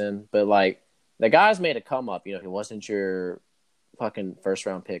offense he's in, but like the guy's made a come up. He wasn't your fucking first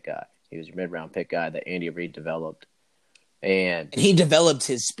round pick guy. He was your mid round pick guy that Andy Reid developed. And he developed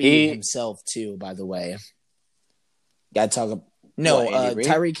his speed himself too, by the way. Gotta talk.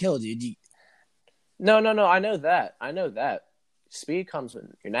 Tyreek Hill, dude. No. I know that. Speed comes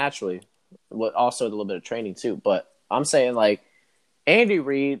naturally, also a little bit of training too. But I'm saying like Andy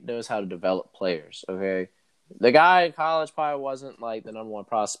Reid knows how to develop players. Okay, the guy in college probably wasn't like the number one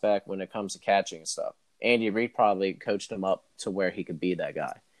prospect when it comes to catching and stuff. Andy Reid probably coached him up to where he could be that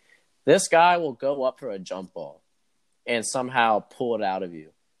guy. This guy will go up for a jump ball and somehow pull it out of you.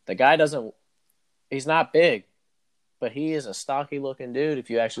 The guy he's not big, but he is a stocky looking dude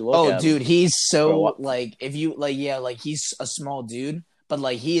if you actually look at him. Oh, dude, he's so he's a small dude, but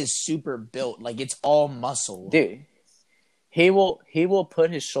like he is super built. Like it's all muscle. Dude, he will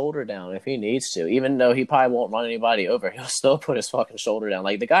put his shoulder down if he needs to, even though he probably won't run anybody over. He'll still put his fucking shoulder down.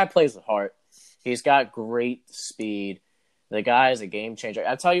 Like the guy plays with heart. He's got great speed. The guy is a game changer.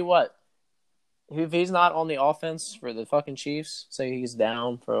 I tell you what, if he's not on the offense for the fucking Chiefs, say he's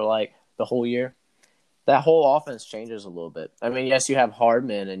down for like the whole year, that whole offense changes a little bit. I mean, yes, you have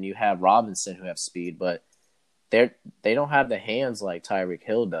Hardman and you have Robinson who have speed, but they don't have the hands like Tyreek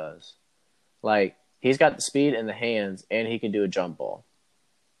Hill does. Like he's got the speed and the hands, and he can do a jump ball.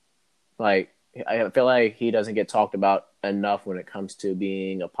 Like I feel like he doesn't get talked about enough when it comes to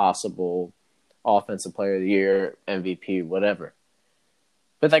being a possible offensive player of the year, MVP, whatever.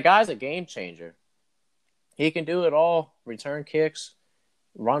 But that guy's a game changer. He can do it all. Return kicks,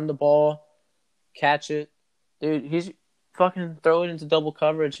 run the ball, catch it. Dude, he's fucking throw it into double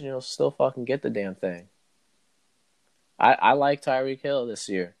coverage and he'll still fucking get the damn thing. I like Tyreek Hill this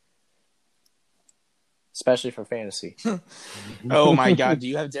year. Especially for fantasy. Oh my God. Do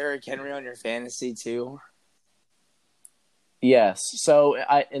you have Derrick Henry on your fantasy too? Yes. So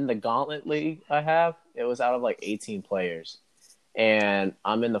in the Gauntlet League it was out of like 18 players. And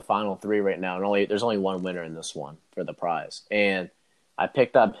I'm in the final 3 right now. And there's only one winner in this one for the prize. And I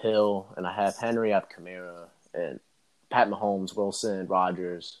picked up Hill, and I have Henry, I have Kamara, and Pat Mahomes, Wilson,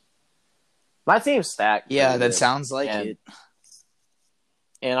 Rodgers. My team's stacked. Yeah, that sounds like it.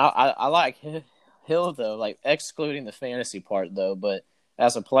 And I like Hill, though, like excluding the fantasy part, though. But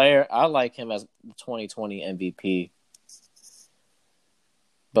as a player, I like him as the 2020 MVP.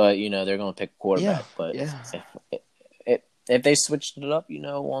 But, they're going to pick a quarterback. If they switched it up,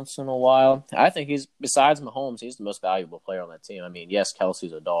 once in a while, I think besides Mahomes, he's the most valuable player on that team. I mean, yes,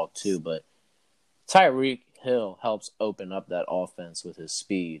 Kelsey's a dog too, but Tyreek Hill helps open up that offense with his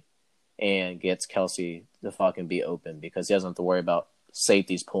speed and gets Kelsey to fucking be open because he doesn't have to worry about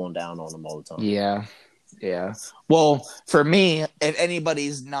safeties pulling down on him all the time. Yeah. Well, for me, if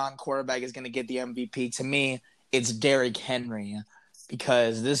anybody's non-quarterback is going to get the MVP, to me, it's Derrick Henry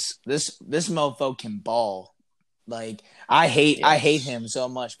because this mofo can ball. Like I hate him so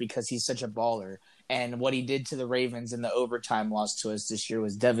much because he's such a baller, and what he did to the Ravens in the overtime loss to us this year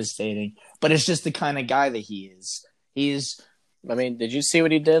was devastating. But it's just the kind of guy that he is. I mean, did you see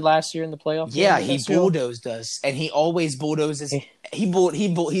what he did last year in the playoffs? Yeah, he bulldozed us, and he always bulldozes. He's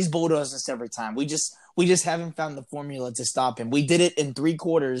bulldozed us every time. We just haven't found the formula to stop him. We did it in 3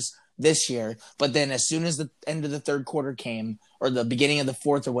 quarters this year, but then as soon as the end of the 3rd quarter came, or the beginning of the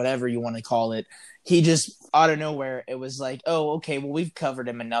 4th, or whatever you want to call it, he just out of nowhere, it was like, oh, okay, well we've covered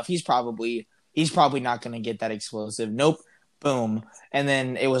him enough. He's probably not going to get that explosive. Nope, boom, and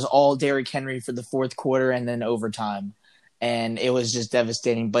then it was all Derrick Henry for the 4th quarter, and then overtime, and it was just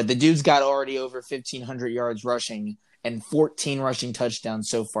devastating. But the dude's got already over 1,500 yards rushing and 14 rushing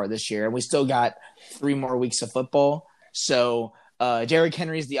touchdowns so far this year, and we still got 3 more weeks of football. So Derrick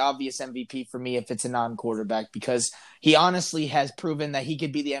Henry is the obvious MVP for me if it's a non-quarterback because he honestly has proven that he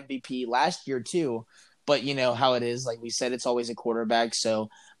could be the MVP last year too. But you know how it is. Like we said, it's always a quarterback.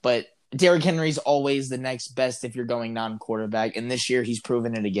 But Derrick Henry's always the next best if you're going non-quarterback. And this year he's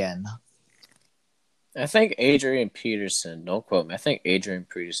proven it again. I think Adrian Peterson, don't quote me, I think Adrian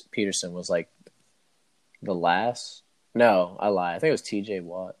Peterson was like the last No, I lie. I think it was T.J.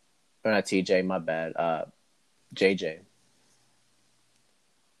 Watt. Or not T.J. My bad. J.J.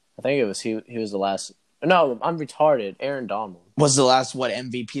 I think it was he was the last. No, I'm retarded. Aaron Donald. Was the last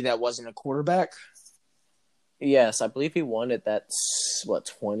MVP that wasn't a quarterback? Yes, I believe he won it. That's what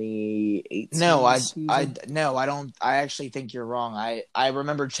 2018 No, season. no, I don't. I actually think you're wrong. I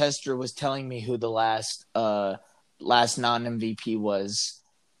remember Chester was telling me who the last non MVP was.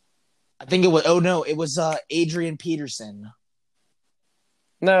 I think it was. Oh no, it was Adrian Peterson.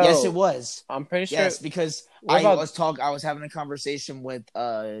 No, Yes, it was. I'm pretty sure. Yes, because What about? I was having a conversation with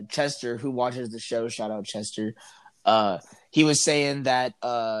Chester, who watches the show. Shout out Chester. He was saying that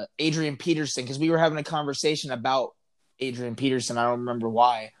Adrian Peterson, because we were having a conversation about Adrian Peterson. I don't remember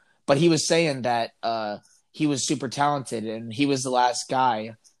why, but he was saying that he was super talented, and he was the last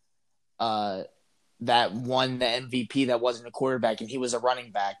guy that won the MVP that wasn't a quarterback, and he was a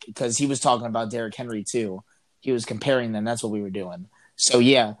running back, because he was talking about Derrick Henry too. He was comparing them. That's what we were doing. So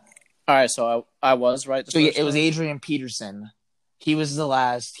yeah. All right, so I was right. So yeah, it was Adrian Peterson. He was the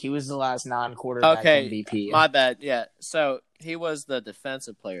last non-quarterback MVP. My bad. Yeah, so he was the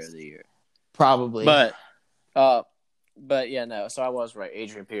defensive player of the year, Probably. but yeah, no. So I was right.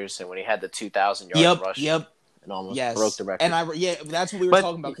 Adrian Peterson when he had the 2,000 yard rush. Yep. And almost broke the record. And that's what we were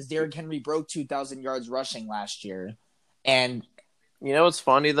talking about, because Derrick Henry broke 2,000 yards rushing last year. And you know what's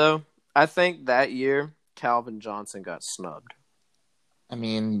funny though? I think that year Calvin Johnson got snubbed. I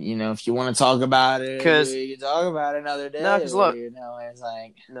mean, if you want to talk about it, you can talk about it another day. No, because look, it's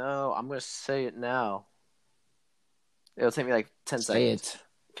like, no, I'm gonna say it now. It'll take me like 10 say seconds.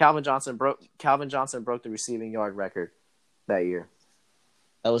 It. Calvin Johnson broke the receiving yard record that year.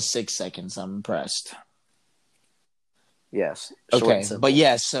 That was 6 seconds. I'm impressed. Yes. Okay, but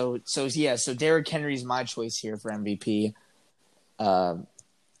yeah, so Derrick Henry's my choice here for MVP.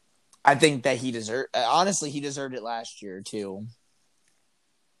 I think that he deserved it last year too.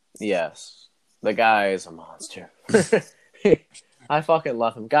 Yes. The guy is a monster. I fucking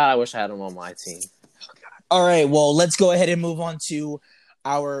love him. God, I wish I had him on my team. All right, well, let's go ahead and move on to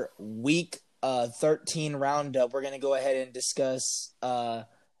our week 13 roundup. We're going to go ahead and discuss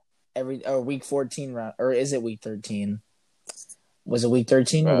week 14 round, or is it week 13? Was it week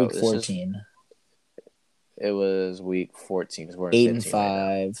 13 or week 14? It was week 14. We're 8-5.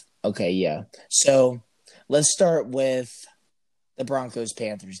 Right, okay, yeah. So let's start with the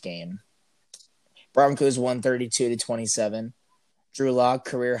Broncos-Panthers game. Broncos won 32-27. Drew Lock,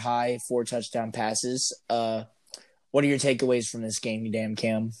 career high, 4 touchdown passes. What are your takeaways from this game, you damn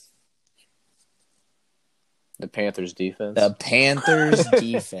Cam? The Panthers defense. The Panthers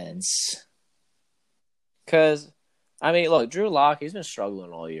defense. Because, I mean, look, Drew Lock, he's been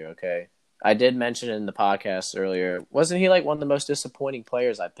struggling all year, okay? I did mention in the podcast earlier, wasn't he like one of the most disappointing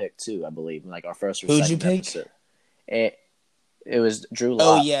players I picked too, I believe, in like our first or Who'd second you pick? episode. It was Drew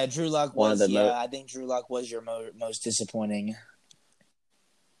Lock. Oh, yeah, Drew Lock was, I think Drew Lock was your most disappointing.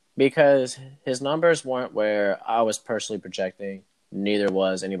 Because his numbers weren't where I was personally projecting. Neither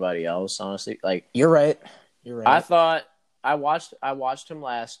was anybody else, honestly. Like, You're right. I thought I watched him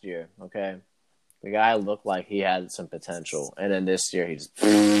last year, okay? The guy looked like he had some potential. And then this year he just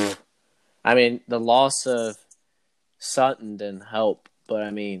I mean, the loss of Sutton didn't help, but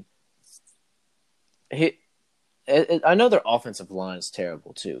I mean I know their offensive line is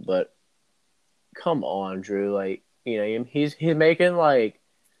terrible too, but come on, Drew. Like, he's making like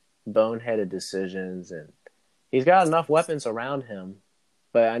boneheaded decisions, and he's got enough weapons around him.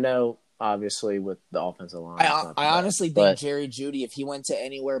 But I know, obviously, with the offensive line, I honestly think Jerry Jeudy, if he went to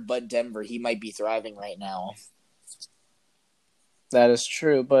anywhere but Denver, he might be thriving right now. That is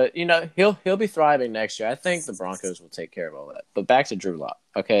true, but he'll be thriving next year. I think the Broncos will take care of all that. But back to Drew Lock.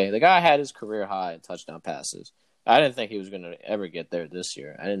 Okay, the guy had his career high in touchdown passes. I didn't think he was going to ever get there this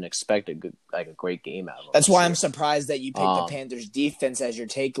year. I didn't expect a great game out of him. That's why I'm surprised that you picked the Panthers defense as your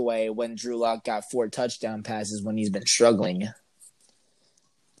takeaway when Drew Lock got 4 touchdown passes when he's been struggling.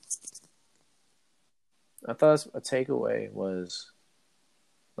 I thought a takeaway was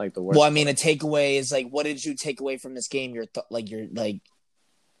like the worst. Well, I mean, a takeaway is like, what did you take away from this game?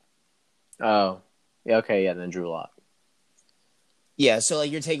 Oh, yeah, okay, yeah, then Drew Lock. Yeah, so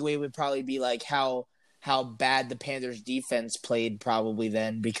like your takeaway would probably be like how bad the Panthers defense played probably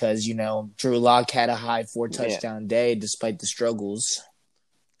then, because Drew Lock had a high 4 touchdown day despite the struggles.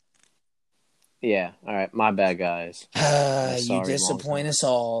 Yeah, all right, my bad, guys. You disappoint us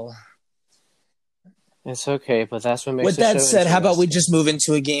all. It's okay, but that's what makes. With that said, how about we just move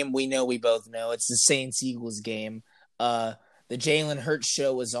into a game we both know? It's the Saints-Eagles game. The Jalen Hurts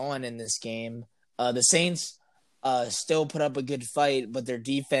show was on in this game. The Saints still put up a good fight, but their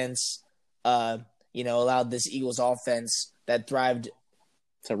defense allowed this Eagles offense that thrived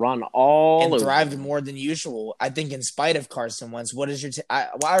to run all and over thrived them. more than usual. I think in spite of Carson Wentz, what is your I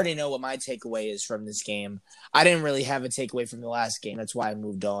already know what my takeaway is from this game. I didn't really have a takeaway from the last game. That's why I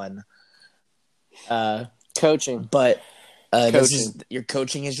moved on. Coaching. But coaching. This is your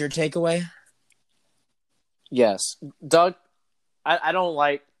coaching is your takeaway? Yes. Doug, I don't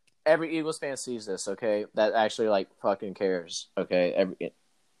like every Eagles fan sees this, okay? That actually like fucking cares, okay?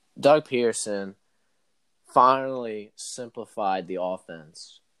 Doug Peterson finally simplified the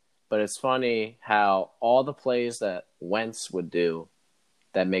offense. But it's funny how all the plays that Wentz would do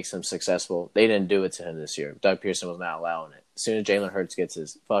that makes him successful, they didn't do it to him this year. Doug Pearson was not allowing it. As soon as Jalen Hurts gets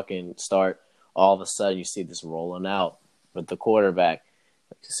his fucking start, all of a sudden you see this rolling out with the quarterback.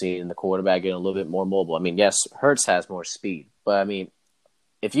 Seeing the quarterback getting a little bit more mobile. I mean, yes, Hurts has more speed. But, I mean,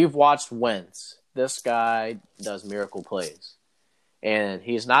 if you've watched Wentz, this guy does miracle plays. And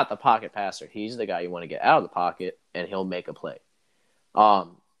he's not the pocket passer. He's the guy you want to get out of the pocket, and he'll make a play.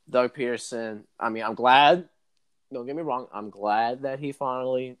 Doug Peterson, I mean, I'm glad. Don't get me wrong. I'm glad that he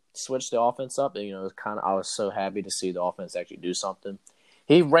finally switched the offense up. And, I was so happy to see the offense actually do something.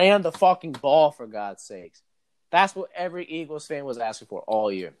 He ran the fucking ball, for God's sakes. That's what every Eagles fan was asking for all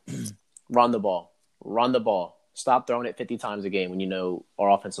year. Run the ball. Run the ball. Stop throwing it 50 times a game when our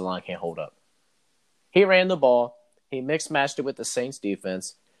offensive line can't hold up. He ran the ball. He mixed-matched it with the Saints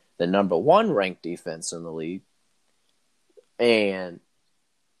defense, the number 1 ranked defense in the league. And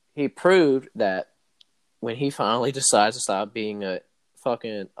he proved that when he finally decides to stop being a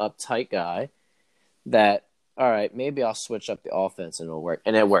fucking uptight guy, that, all right, maybe I'll switch up the offense and it'll work.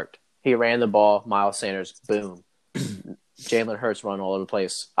 And it worked. He ran the ball. Miles Sanders, boom. Jalen Hurts run all over the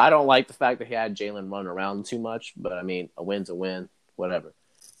place. I don't like the fact that he had Jalen run around too much, but, I mean, a win's a win, whatever.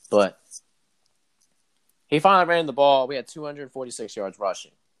 But he finally ran the ball. We had 246 yards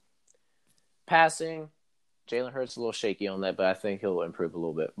rushing. Passing, Jalen Hurts a little shaky on that, but I think he'll improve a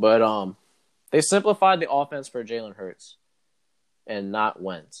little bit. But they simplified the offense for Jalen Hurts and not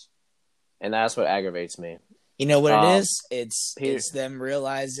Wentz. And that's what aggravates me. You know what it is? It's them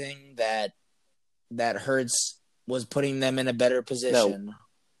realizing that Hurts was putting them in a better position.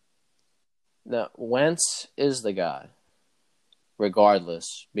 No, Wentz is the guy,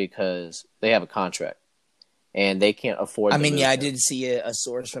 regardless, because they have a contract. And they can't afford. I mean, yeah, I did see a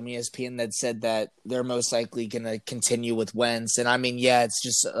source from ESPN that said that they're most likely going to continue with Wentz. And I mean, yeah, it's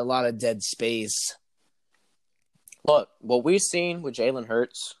just a lot of dead space. Look, what we've seen with Jalen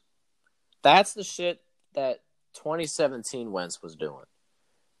Hurts, that's the shit that 2017 Wentz was doing.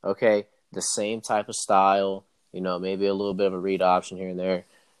 Okay? The same type of style, maybe a little bit of a read option here and there.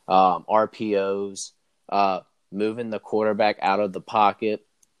 RPOs, moving the quarterback out of the pocket.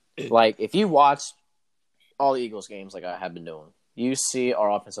 Like, if you watch all the Eagles games like I have been doing, you see our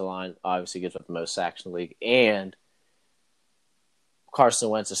offensive line obviously gives up the most sacks in the league, and Carson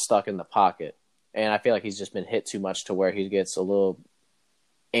Wentz is stuck in the pocket. And I feel like he's just been hit too much to where he gets a little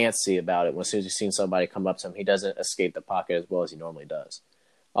antsy about it. As soon as he's seen somebody come up to him, he doesn't escape the pocket as well as he normally does.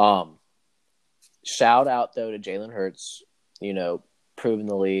 Shout out, though, to Jalen Hurts, proving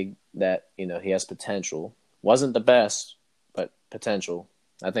the league that, he has potential. Wasn't the best, but potential.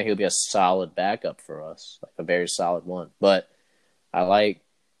 I think he'll be a solid backup for us, like a very solid one. But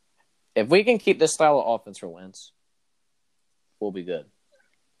if we can keep this style of offense for Wentz, we'll be good.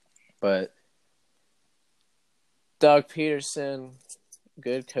 But Doug Peterson,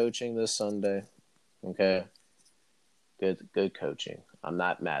 good coaching this Sunday. Okay. Good coaching. I'm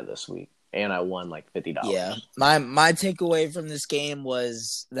not mad this week. And I won like $50. Yeah. My takeaway from this game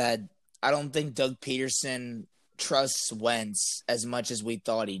was that I don't think Doug Peterson trusts Wentz as much as we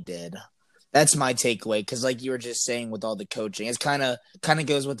thought he did. That's my takeaway, because like you were just saying with all the coaching, it's kind of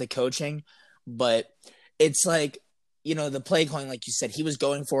goes with the coaching, but it's like, the play calling, like you said, he was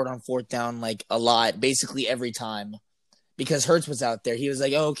going for it on 4th down like a lot, basically every time, because Hurts was out there. He was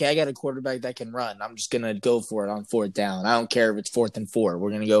like, oh, okay, I got a quarterback that can run. I'm just going to go for it on 4th down. I don't care if it's 4th and 4. We're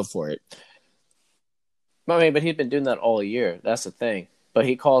going to go for it. I mean, but he's been doing that all year. That's the thing. But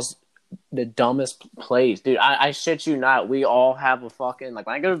he calls the dumbest plays, dude. I shit you not. We all have a fucking when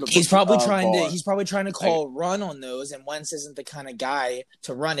I go to the. He's probably trying to call run on those, and Wentz isn't the kind of guy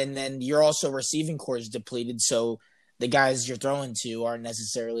to run. And then you're also receiving core is depleted, so the guys you're throwing to aren't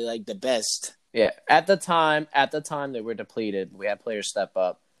necessarily like the best. Yeah, at the time they were depleted. We had players step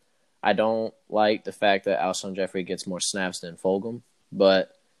up. I don't like the fact that Alshon Jeffrey gets more snaps than Fulgham,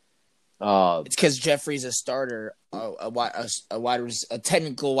 but it's because Jeffrey's a starter, a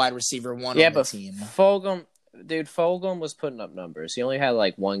technical wide receiver one on the team. Fulgham was putting up numbers. He only had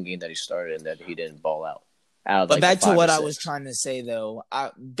like one game that he started and that he didn't ball out. But back to what I was trying to say though,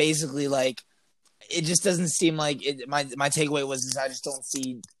 basically like it just doesn't seem like it. My takeaway was is I just don't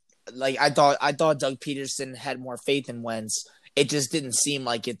see like I thought Doug Peterson had more faith in Wentz. It just didn't seem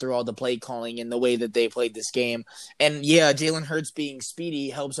like it through all the play calling and the way that they played this game. And yeah, Jalen Hurts being speedy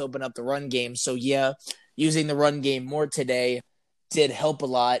helps open up the run game. So yeah, using the run game more today did help a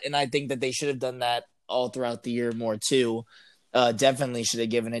lot. And I think that they should have done that all throughout the year more too. Definitely should have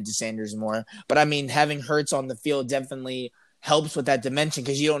given it to Sanders more. But I mean, having Hurts on the field definitely helps with that dimension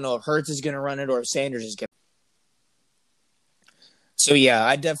because you don't know if Hurts is going to run it or if Sanders is going to. So yeah,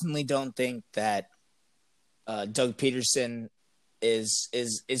 I definitely don't think that Doug Peterson is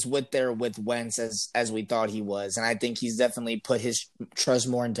with Wentz as we thought he was, and I think he's definitely put his trust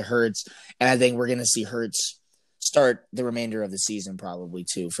more into Hurts, and I think we're going to see Hurts start the remainder of the season probably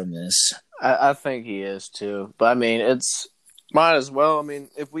too from this. I think he is too, but I mean, it's might as well. I mean,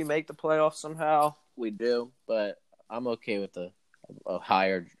 if we make the playoffs somehow, we do, but I'm okay with a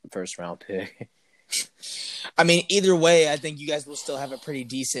higher first round pick. I mean, either way, I think you guys will still have a pretty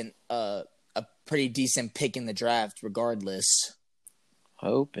decent pick in the draft regardless.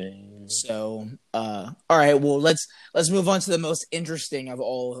 Hoping. So, all right. Well, let's move on to the most interesting of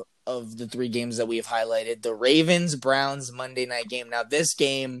all of the three games that we have highlighted: the Ravens-Browns Monday night game. Now, this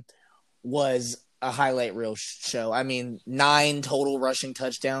game was a highlight reel show. I mean, 9 total rushing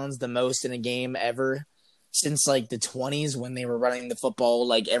touchdowns, the most in a game ever since like the 20s when they were running the football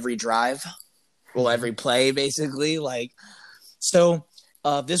like every drive, well, every play basically. Like, so,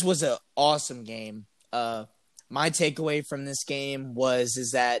 this was an awesome game. My takeaway from this game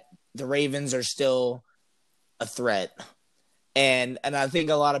is that the Ravens are still a threat. And I think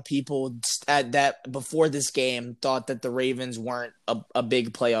a lot of people at that before this game thought that the Ravens weren't a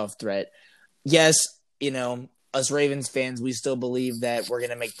big playoff threat. Yes, us Ravens fans, we still believe that we're going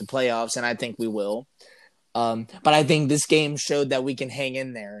to make the playoffs, and I think we will. But I think this game showed that we can hang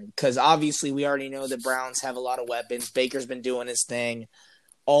in there because obviously we already know the Browns have a lot of weapons. Baker's been doing his thing,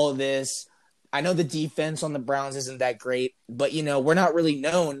 all of this. I know the defense on the Browns isn't that great, but, we're not really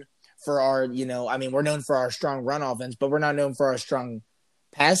known for our, we're known for our strong run offense, but we're not known for our strong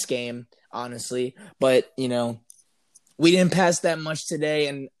pass game, honestly. But, we didn't pass that much today.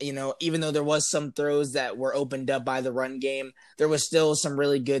 And, even though there was some throws that were opened up by the run game, there was still some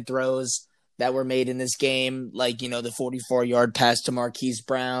really good throws that were made in this game. Like, the 44-yard pass to Marquise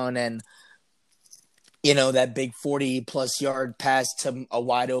Brown and, that big 40-plus yard pass to a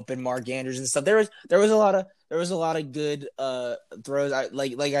wide open Mark Andrews and stuff. There was a lot of good throws.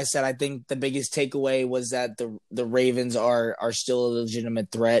 Like I said, I think the biggest takeaway was that the Ravens are still a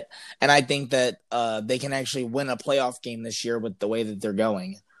legitimate threat, and I think that they can actually win a playoff game this year with the way that they're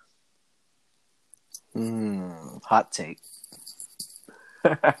going. Hot take.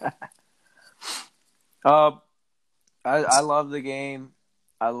 I love the game.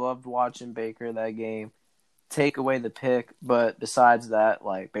 I loved watching Baker that game. Take away the pick, but besides that,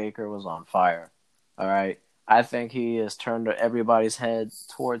 like, Baker was on fire. All right. I think he has turned everybody's head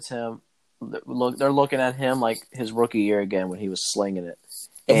towards him. They're looking at him like his rookie year again when he was slinging it.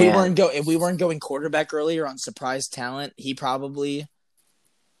 If we weren't going quarterback earlier on surprise talent, he probably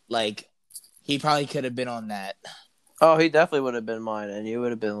could have been on that. Oh, he definitely would have been mine, and you would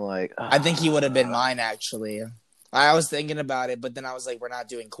have been like... I think he would have been mine, actually. I was thinking about it, but then I was like, we're not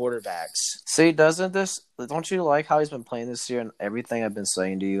doing quarterbacks. See, don't you like how he's been playing this year and everything I've been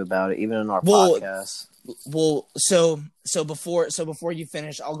saying to you about it, even in our podcast? Well, so before you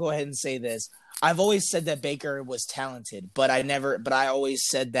finish, I'll go ahead and say this. I've always said that Baker was talented, but I always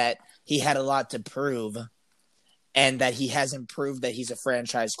said that he had a lot to prove and that he hasn't proved that he's a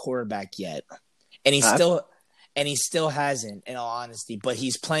franchise quarterback yet. And he still hasn't, in all honesty, but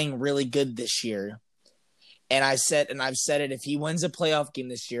he's playing really good this year. And I've said it, if he wins a playoff game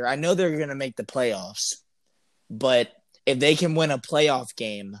this year, I know they're going to make the playoffs. But if they can win a playoff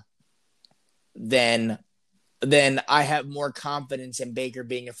game, then I have more confidence in Baker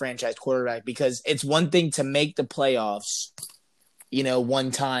being a franchise quarterback because it's one thing to make the playoffs,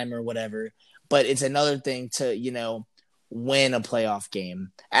 one time or whatever, but it's another thing to, win a playoff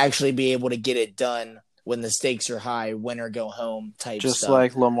game, actually be able to get it done when the stakes are high, win or go home type stuff. Just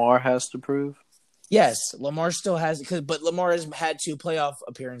like Lamar has to prove? Yes, Lamar still has, but Lamar has had 2 playoff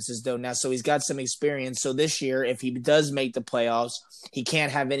appearances though now, so he's got some experience. So this year, if he does make the playoffs, he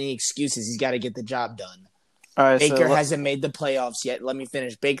can't have any excuses. He's got to get the job done. All right, Baker hasn't made the playoffs yet. Let me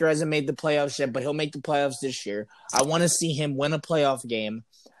finish. Baker hasn't made the playoffs yet, but he'll make the playoffs this year. I want to see him win a playoff game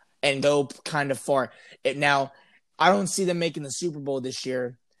and go kind of far. Now, I don't see them making the Super Bowl this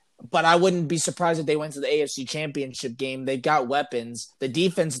year. But I wouldn't be surprised if they went to the AFC Championship game. They've got weapons. The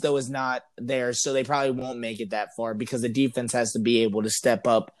defense, though, is not there, so they probably won't make it that far because the defense has to be able to step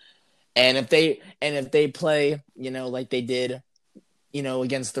up And if they play, like they did,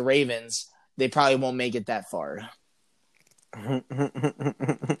 against the Ravens, they probably won't make it that far.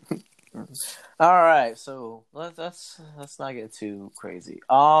 All right, so let's not get too crazy.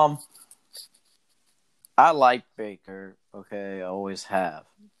 I like Baker. Okay, I always have.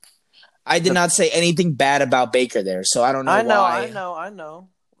 I did not say anything bad about Baker there, so I don't know I why. know.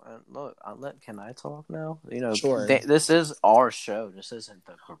 Look, can I talk now? Sure. This is our show. This isn't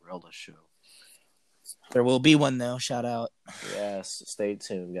the Gorilla Show. There will be one though. Shout out. Yes, stay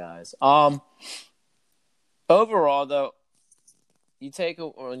tuned, guys. Overall, though,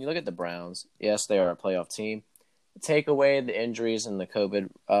 when you look at the Browns, yes, they are a playoff team. Take away the injuries and the COVID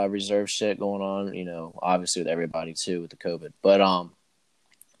reserve shit going on, obviously with everybody too with the COVID. But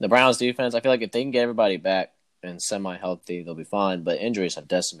the Browns defense, I feel like if they can get everybody back and semi-healthy, they'll be fine. But injuries have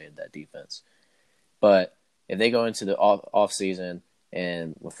decimated that defense. But if they go into the off season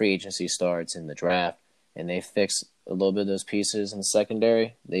and when free agency starts in the draft and they fix a little bit of those pieces in the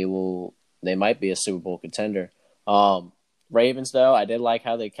secondary, they might be a Super Bowl contender. Ravens, though, I did like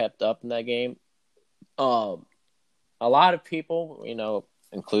how they kept up in that game. A lot of people,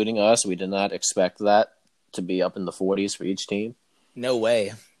 including us, we did not expect that to be up in the 40s for each team. No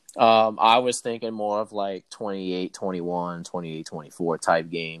way. I was thinking more of like 28-21, 28-24 type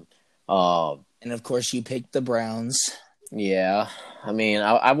game. And of course, you picked the Browns. Yeah. I mean,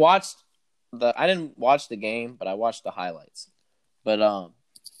 I watched I didn't watch the game, but I watched the highlights. But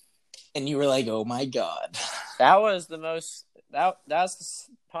and you were like, "Oh my god." That was that's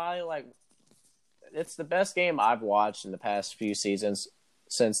probably like it's the best game I've watched in the past few seasons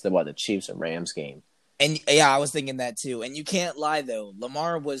since the Chiefs and Rams game. And yeah, I was thinking that too. And you can't lie though.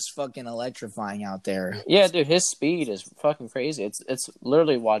 Lamar was fucking electrifying out there. Yeah, dude, his speed is fucking crazy. It's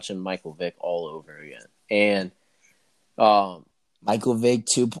literally watching Michael Vick all over again. And Michael Vick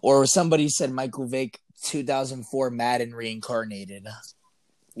or somebody said Michael Vick 2004 Madden reincarnated.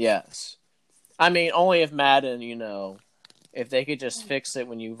 Yes. I mean, only if Madden, if they could just fix it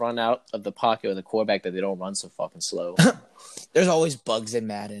when you run out of the pocket of the quarterback that they don't run so fucking slow. There's always bugs in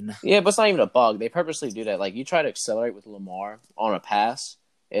Madden. Yeah, but it's not even a bug. They purposely do that. Like, you try to accelerate with Lamar on a pass,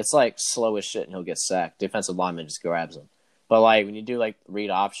 it's like slow as shit and he'll get sacked. Defensive lineman just grabs him. But, like, when you do, like, read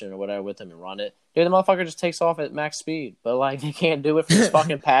option or whatever with him and run it, dude, the motherfucker just takes off at max speed. But, like, they can't do it for his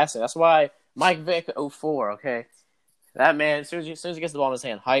fucking passing. That's why Mike Vick 04, okay? That man, as soon as he gets the ball in his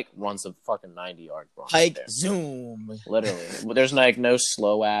hand, hike runs a fucking 90-yard run. Hike, right zoom. Literally. There's, like, no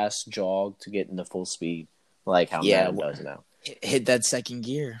slow-ass jog to get into full speed like how Madden does now. Hit that second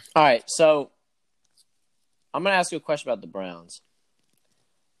gear. All right, so I'm going to ask you a question about the Browns.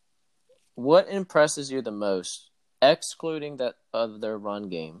 What impresses you the most, excluding that of their run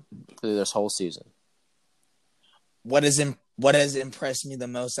game through this whole season? What has impressed me the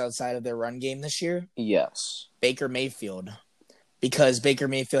most outside of their run game this year? Yes. Baker Mayfield. Because Baker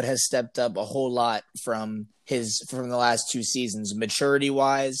Mayfield has stepped up a whole lot from the last two seasons,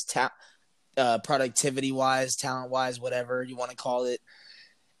 maturity-wise, productivity-wise, talent-wise, whatever you want to call it.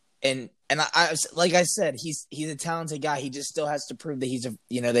 And I like I said, he's a talented guy. He just still has to prove that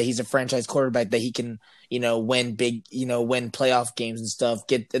he's a franchise quarterback, that he can, win big, win playoff games and stuff.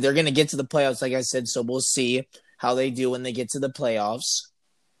 They're going to get to the playoffs, like I said, so we'll see how they do when they get to the playoffs.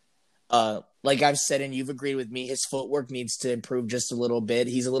 Like I've said, and you've agreed with me, his footwork needs to improve just a little bit.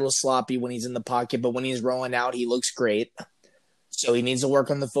 He's a little sloppy when he's in the pocket, but when he's rolling out, he looks great. So he needs to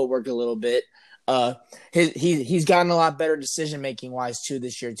work on the footwork a little bit. He's gotten a lot better decision making wise too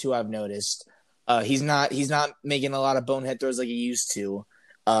this year too. I've noticed. He's not making a lot of bonehead throws like he used to.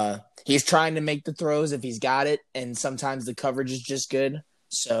 He's trying to make the throws if he's got it, and sometimes the coverage is just good.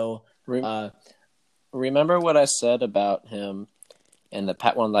 So remember what I said about him and the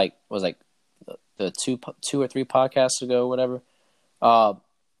one was the two or three podcasts ago, whatever. Odell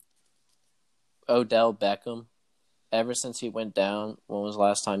Beckham. Ever since he went down, when was the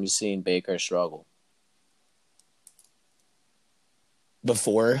last time you seen Baker struggle?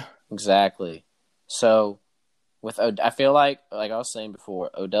 Before. Exactly. So, I feel like I was saying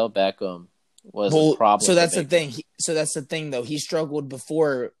before, Odell Beckham was a problem. So that's the thing. So that's the thing, though. He struggled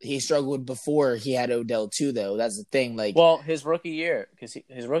before he had Odell too, though. That's the thing. His rookie year,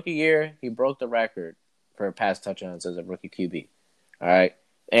 he broke the record for pass touchdowns as a rookie QB. All right,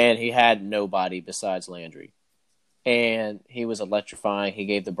 and he had nobody besides Landry. And he was electrifying. He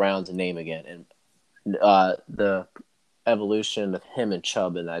gave the Browns a name again. And the evolution of him and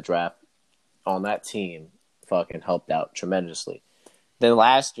Chubb in that draft on that team fucking helped out tremendously. Then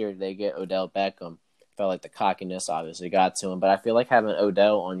last year, they get Odell Beckham. Felt like the cockiness obviously got to him. But I feel like having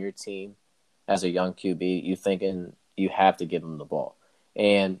Odell on your team as a young QB, you thinking you have to give him the ball.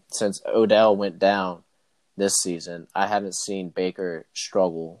 And since Odell went down this season, I haven't seen Baker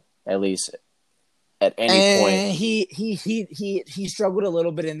struggle, at least at any point. And he struggled a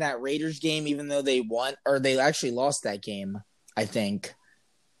little bit in that Raiders game, even though they won or they actually lost that game. I think.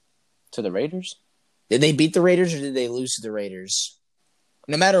 To the Raiders? Did they beat the Raiders or did they lose to the Raiders?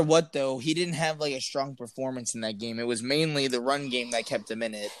 No matter what, though, he didn't have like a strong performance in that game. It was mainly the run game that kept him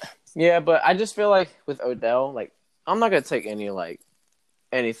in it. Yeah, but I just feel like with Odell, like I'm not gonna take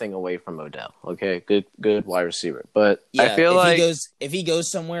anything away from Odell. Okay, good wide receiver, but Yeah, I feel like if he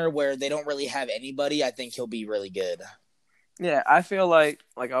goes somewhere where they don't really have anybody, I think he'll be really good. yeah, I feel like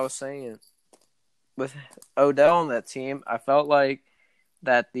I was saying with Odell on that team, I felt like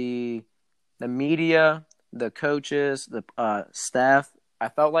that the media, the coaches, the staff, I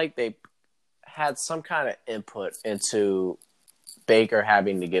felt like they had some kind of input into Baker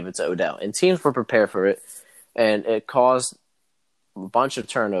having to give it to Odell, and teams were prepared for it, and it caused a bunch of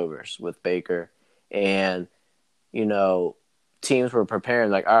turnovers with Baker, and teams were preparing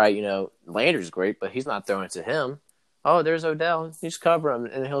like, all right, Landry's great, but he's not throwing it to him. Oh, there's Odell. You just cover him,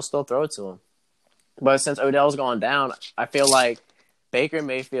 and he'll still throw it to him. But since Odell's gone down, I feel like Baker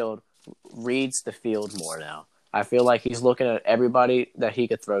Mayfield reads the field more now. I feel like he's looking at everybody that he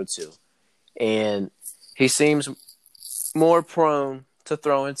could throw to, and he seems more prone to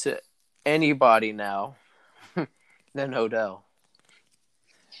throw into anybody now than Odell.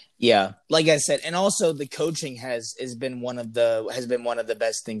 Yeah, like I said, and also the coaching has been one of the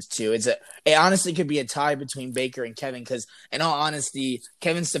best things too. It honestly could be a tie between Baker and Kevin because, in all honesty,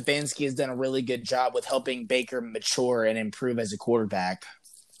 Kevin Stefanski has done a really good job with helping Baker mature and improve as a quarterback.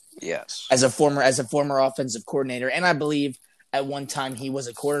 Yes, As a former offensive coordinator, and I believe at one time he was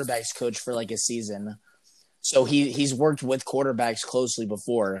a quarterbacks coach for like a season. So he's worked with quarterbacks closely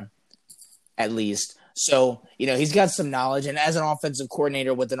before, at least. So, he's got some knowledge. And as an offensive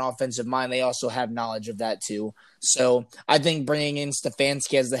coordinator with an offensive mind, they also have knowledge of that too. So I think bringing in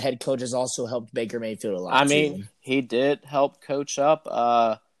Stefanski as the head coach has also helped Baker Mayfield a lot. I mean, he did help coach up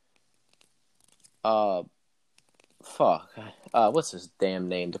what's his damn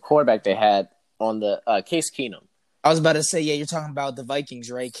name? The quarterback they had on the Case Keenum. I was about to say, yeah, you're talking about the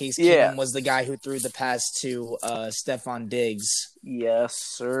Vikings, right? Case Keenum was the guy who threw the pass to Stephon Diggs. Yes,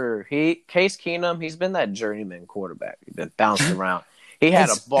 sir. Case Keenum, he's been that journeyman quarterback. He's been bounced around. He had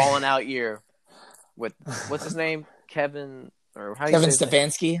a balling out year with what's his name? Kevin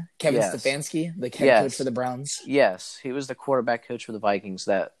Stefanski. Kevin Stefanski, the head coach for the Browns. Yes, he was the quarterback coach for the Vikings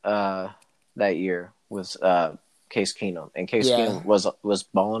that year was Case Keenum, and Case Keenum was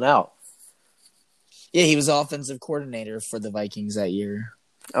balling out. Yeah, he was offensive coordinator for the Vikings that year.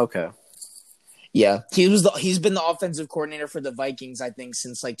 Okay. Yeah, he's been the offensive coordinator for the Vikings, I think,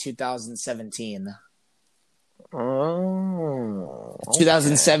 since like 2017. Oh. Okay.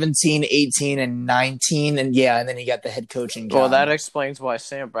 2017, 18, and 19, and then he got the head coaching job. Well, that explains why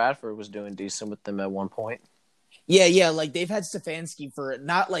Sam Bradford was doing decent with them at one point. Yeah, like they've had Stefanski for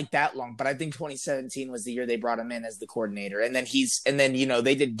not like that long, but I think 2017 was the year they brought him in as the coordinator, and then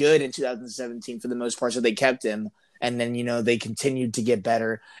they did good in 2017 for the most part, so they kept him, and then they continued to get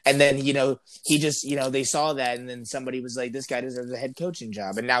better, and then he just they saw that, and then somebody was like, this guy deserves a head coaching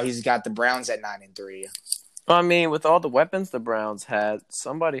job, and now he's got the Browns at 9-3. I mean, with all the weapons the Browns had,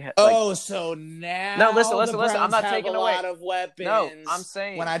 somebody had. So now no, listen. I'm not taking away a lot of weapons. No, I'm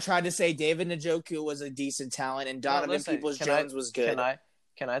saying when I tried to say David Njoku was a decent talent and Donovan Peoples-Jones was good.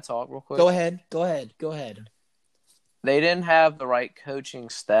 Can I talk real quick? Go ahead. They didn't have the right coaching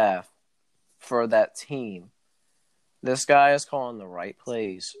staff for that team. This guy is calling the right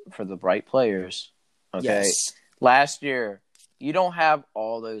plays for the right players. Okay. Yes. Last year, you don't have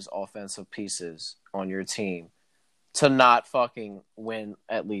all those offensive pieces on your team to not fucking win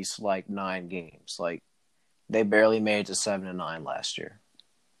at least like 9 games. Like they barely made it to 7-9 last year.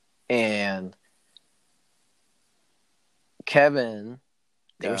 And Kevin,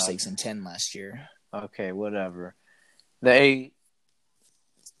 they were 6-10 last year. Okay, whatever. They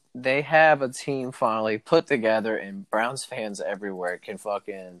have a team finally put together, and Browns fans everywhere can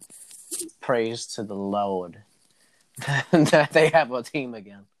fucking praise to the Lord that they have a team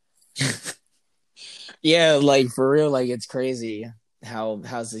again. Yeah, like for real, like it's crazy how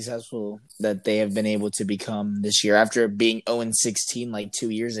successful that they have been able to become this year after being 0-16 like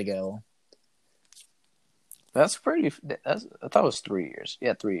 2 years ago. That's pretty. I thought it was 3 years.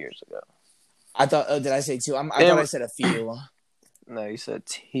 Yeah, 3 years ago. I thought. Oh, did I say 2? I thought I said a few. No, you said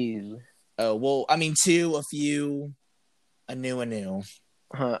 2. Oh well, I mean 2, a few, a new.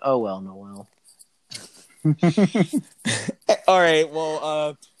 Oh well, no well. All right.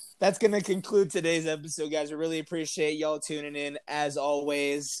 Well, that's going to conclude today's episode, guys. We really appreciate y'all tuning in, as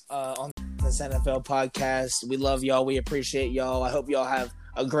always, on this NFL podcast. We love y'all. We appreciate y'all. I hope y'all have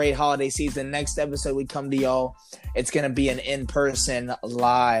a great holiday season. Next episode, we come to y'all. It's going to be an in-person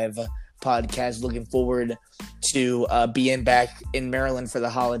live podcast. Looking forward to being back in Maryland for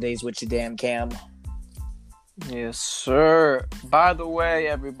the holidays with your damn Cam. Yes, sir. By the way,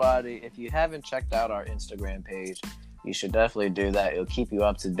 everybody, if you haven't checked out our Instagram page, you should definitely do that. It'll keep you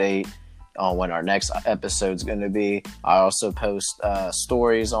up to date on when our next episode's going to be. I also post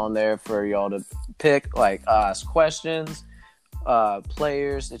stories on there for y'all to pick, like ask questions,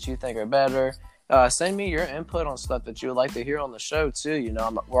 players that you think are better. Send me your input on stuff that you would like to hear on the show too. You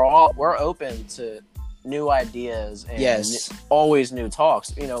know, we're open to new ideas and always new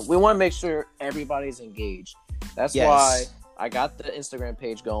talks. You know, we want to make sure everybody's engaged. That's why I got the Instagram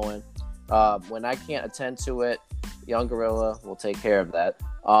page going. When I can't attend to it, Young Gorilla will take care of that.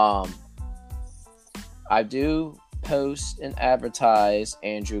 I do post and advertise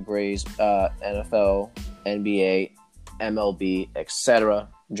Andrew Gray's NFL, NBA, MLB, etc.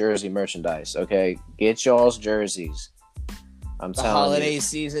 jersey merchandise. Okay, get y'all's jerseys. I'm telling you. The holiday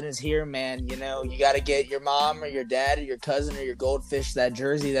season is here, man. You know, you got to get your mom or your dad or your cousin or your goldfish that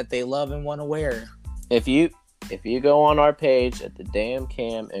jersey that they love and want to wear. If you go on our page at the Damn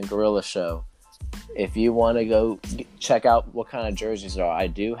Cam and Gorilla Show, if you want to go check out what kind of jerseys there are, I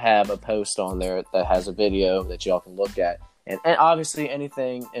do have a post on there that has a video that y'all can look at. And obviously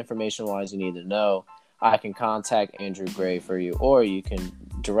anything information-wise you need to know, I can contact Andrew Gray for you, or you can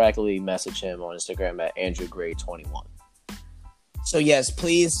directly message him on Instagram at AndrewGray21. So yes,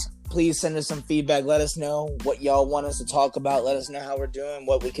 please send us some feedback. Let us know what y'all want us to talk about. Let us know how we're doing,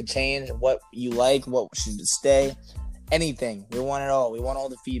 what we could change, what you like, what should stay. Anything. We want it all. We want all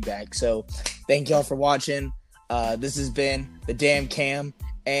the feedback. So thank y'all for watching. This has been the Damn Cam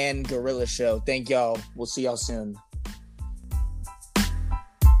and Gorilla Show. Thank y'all. We'll see y'all soon.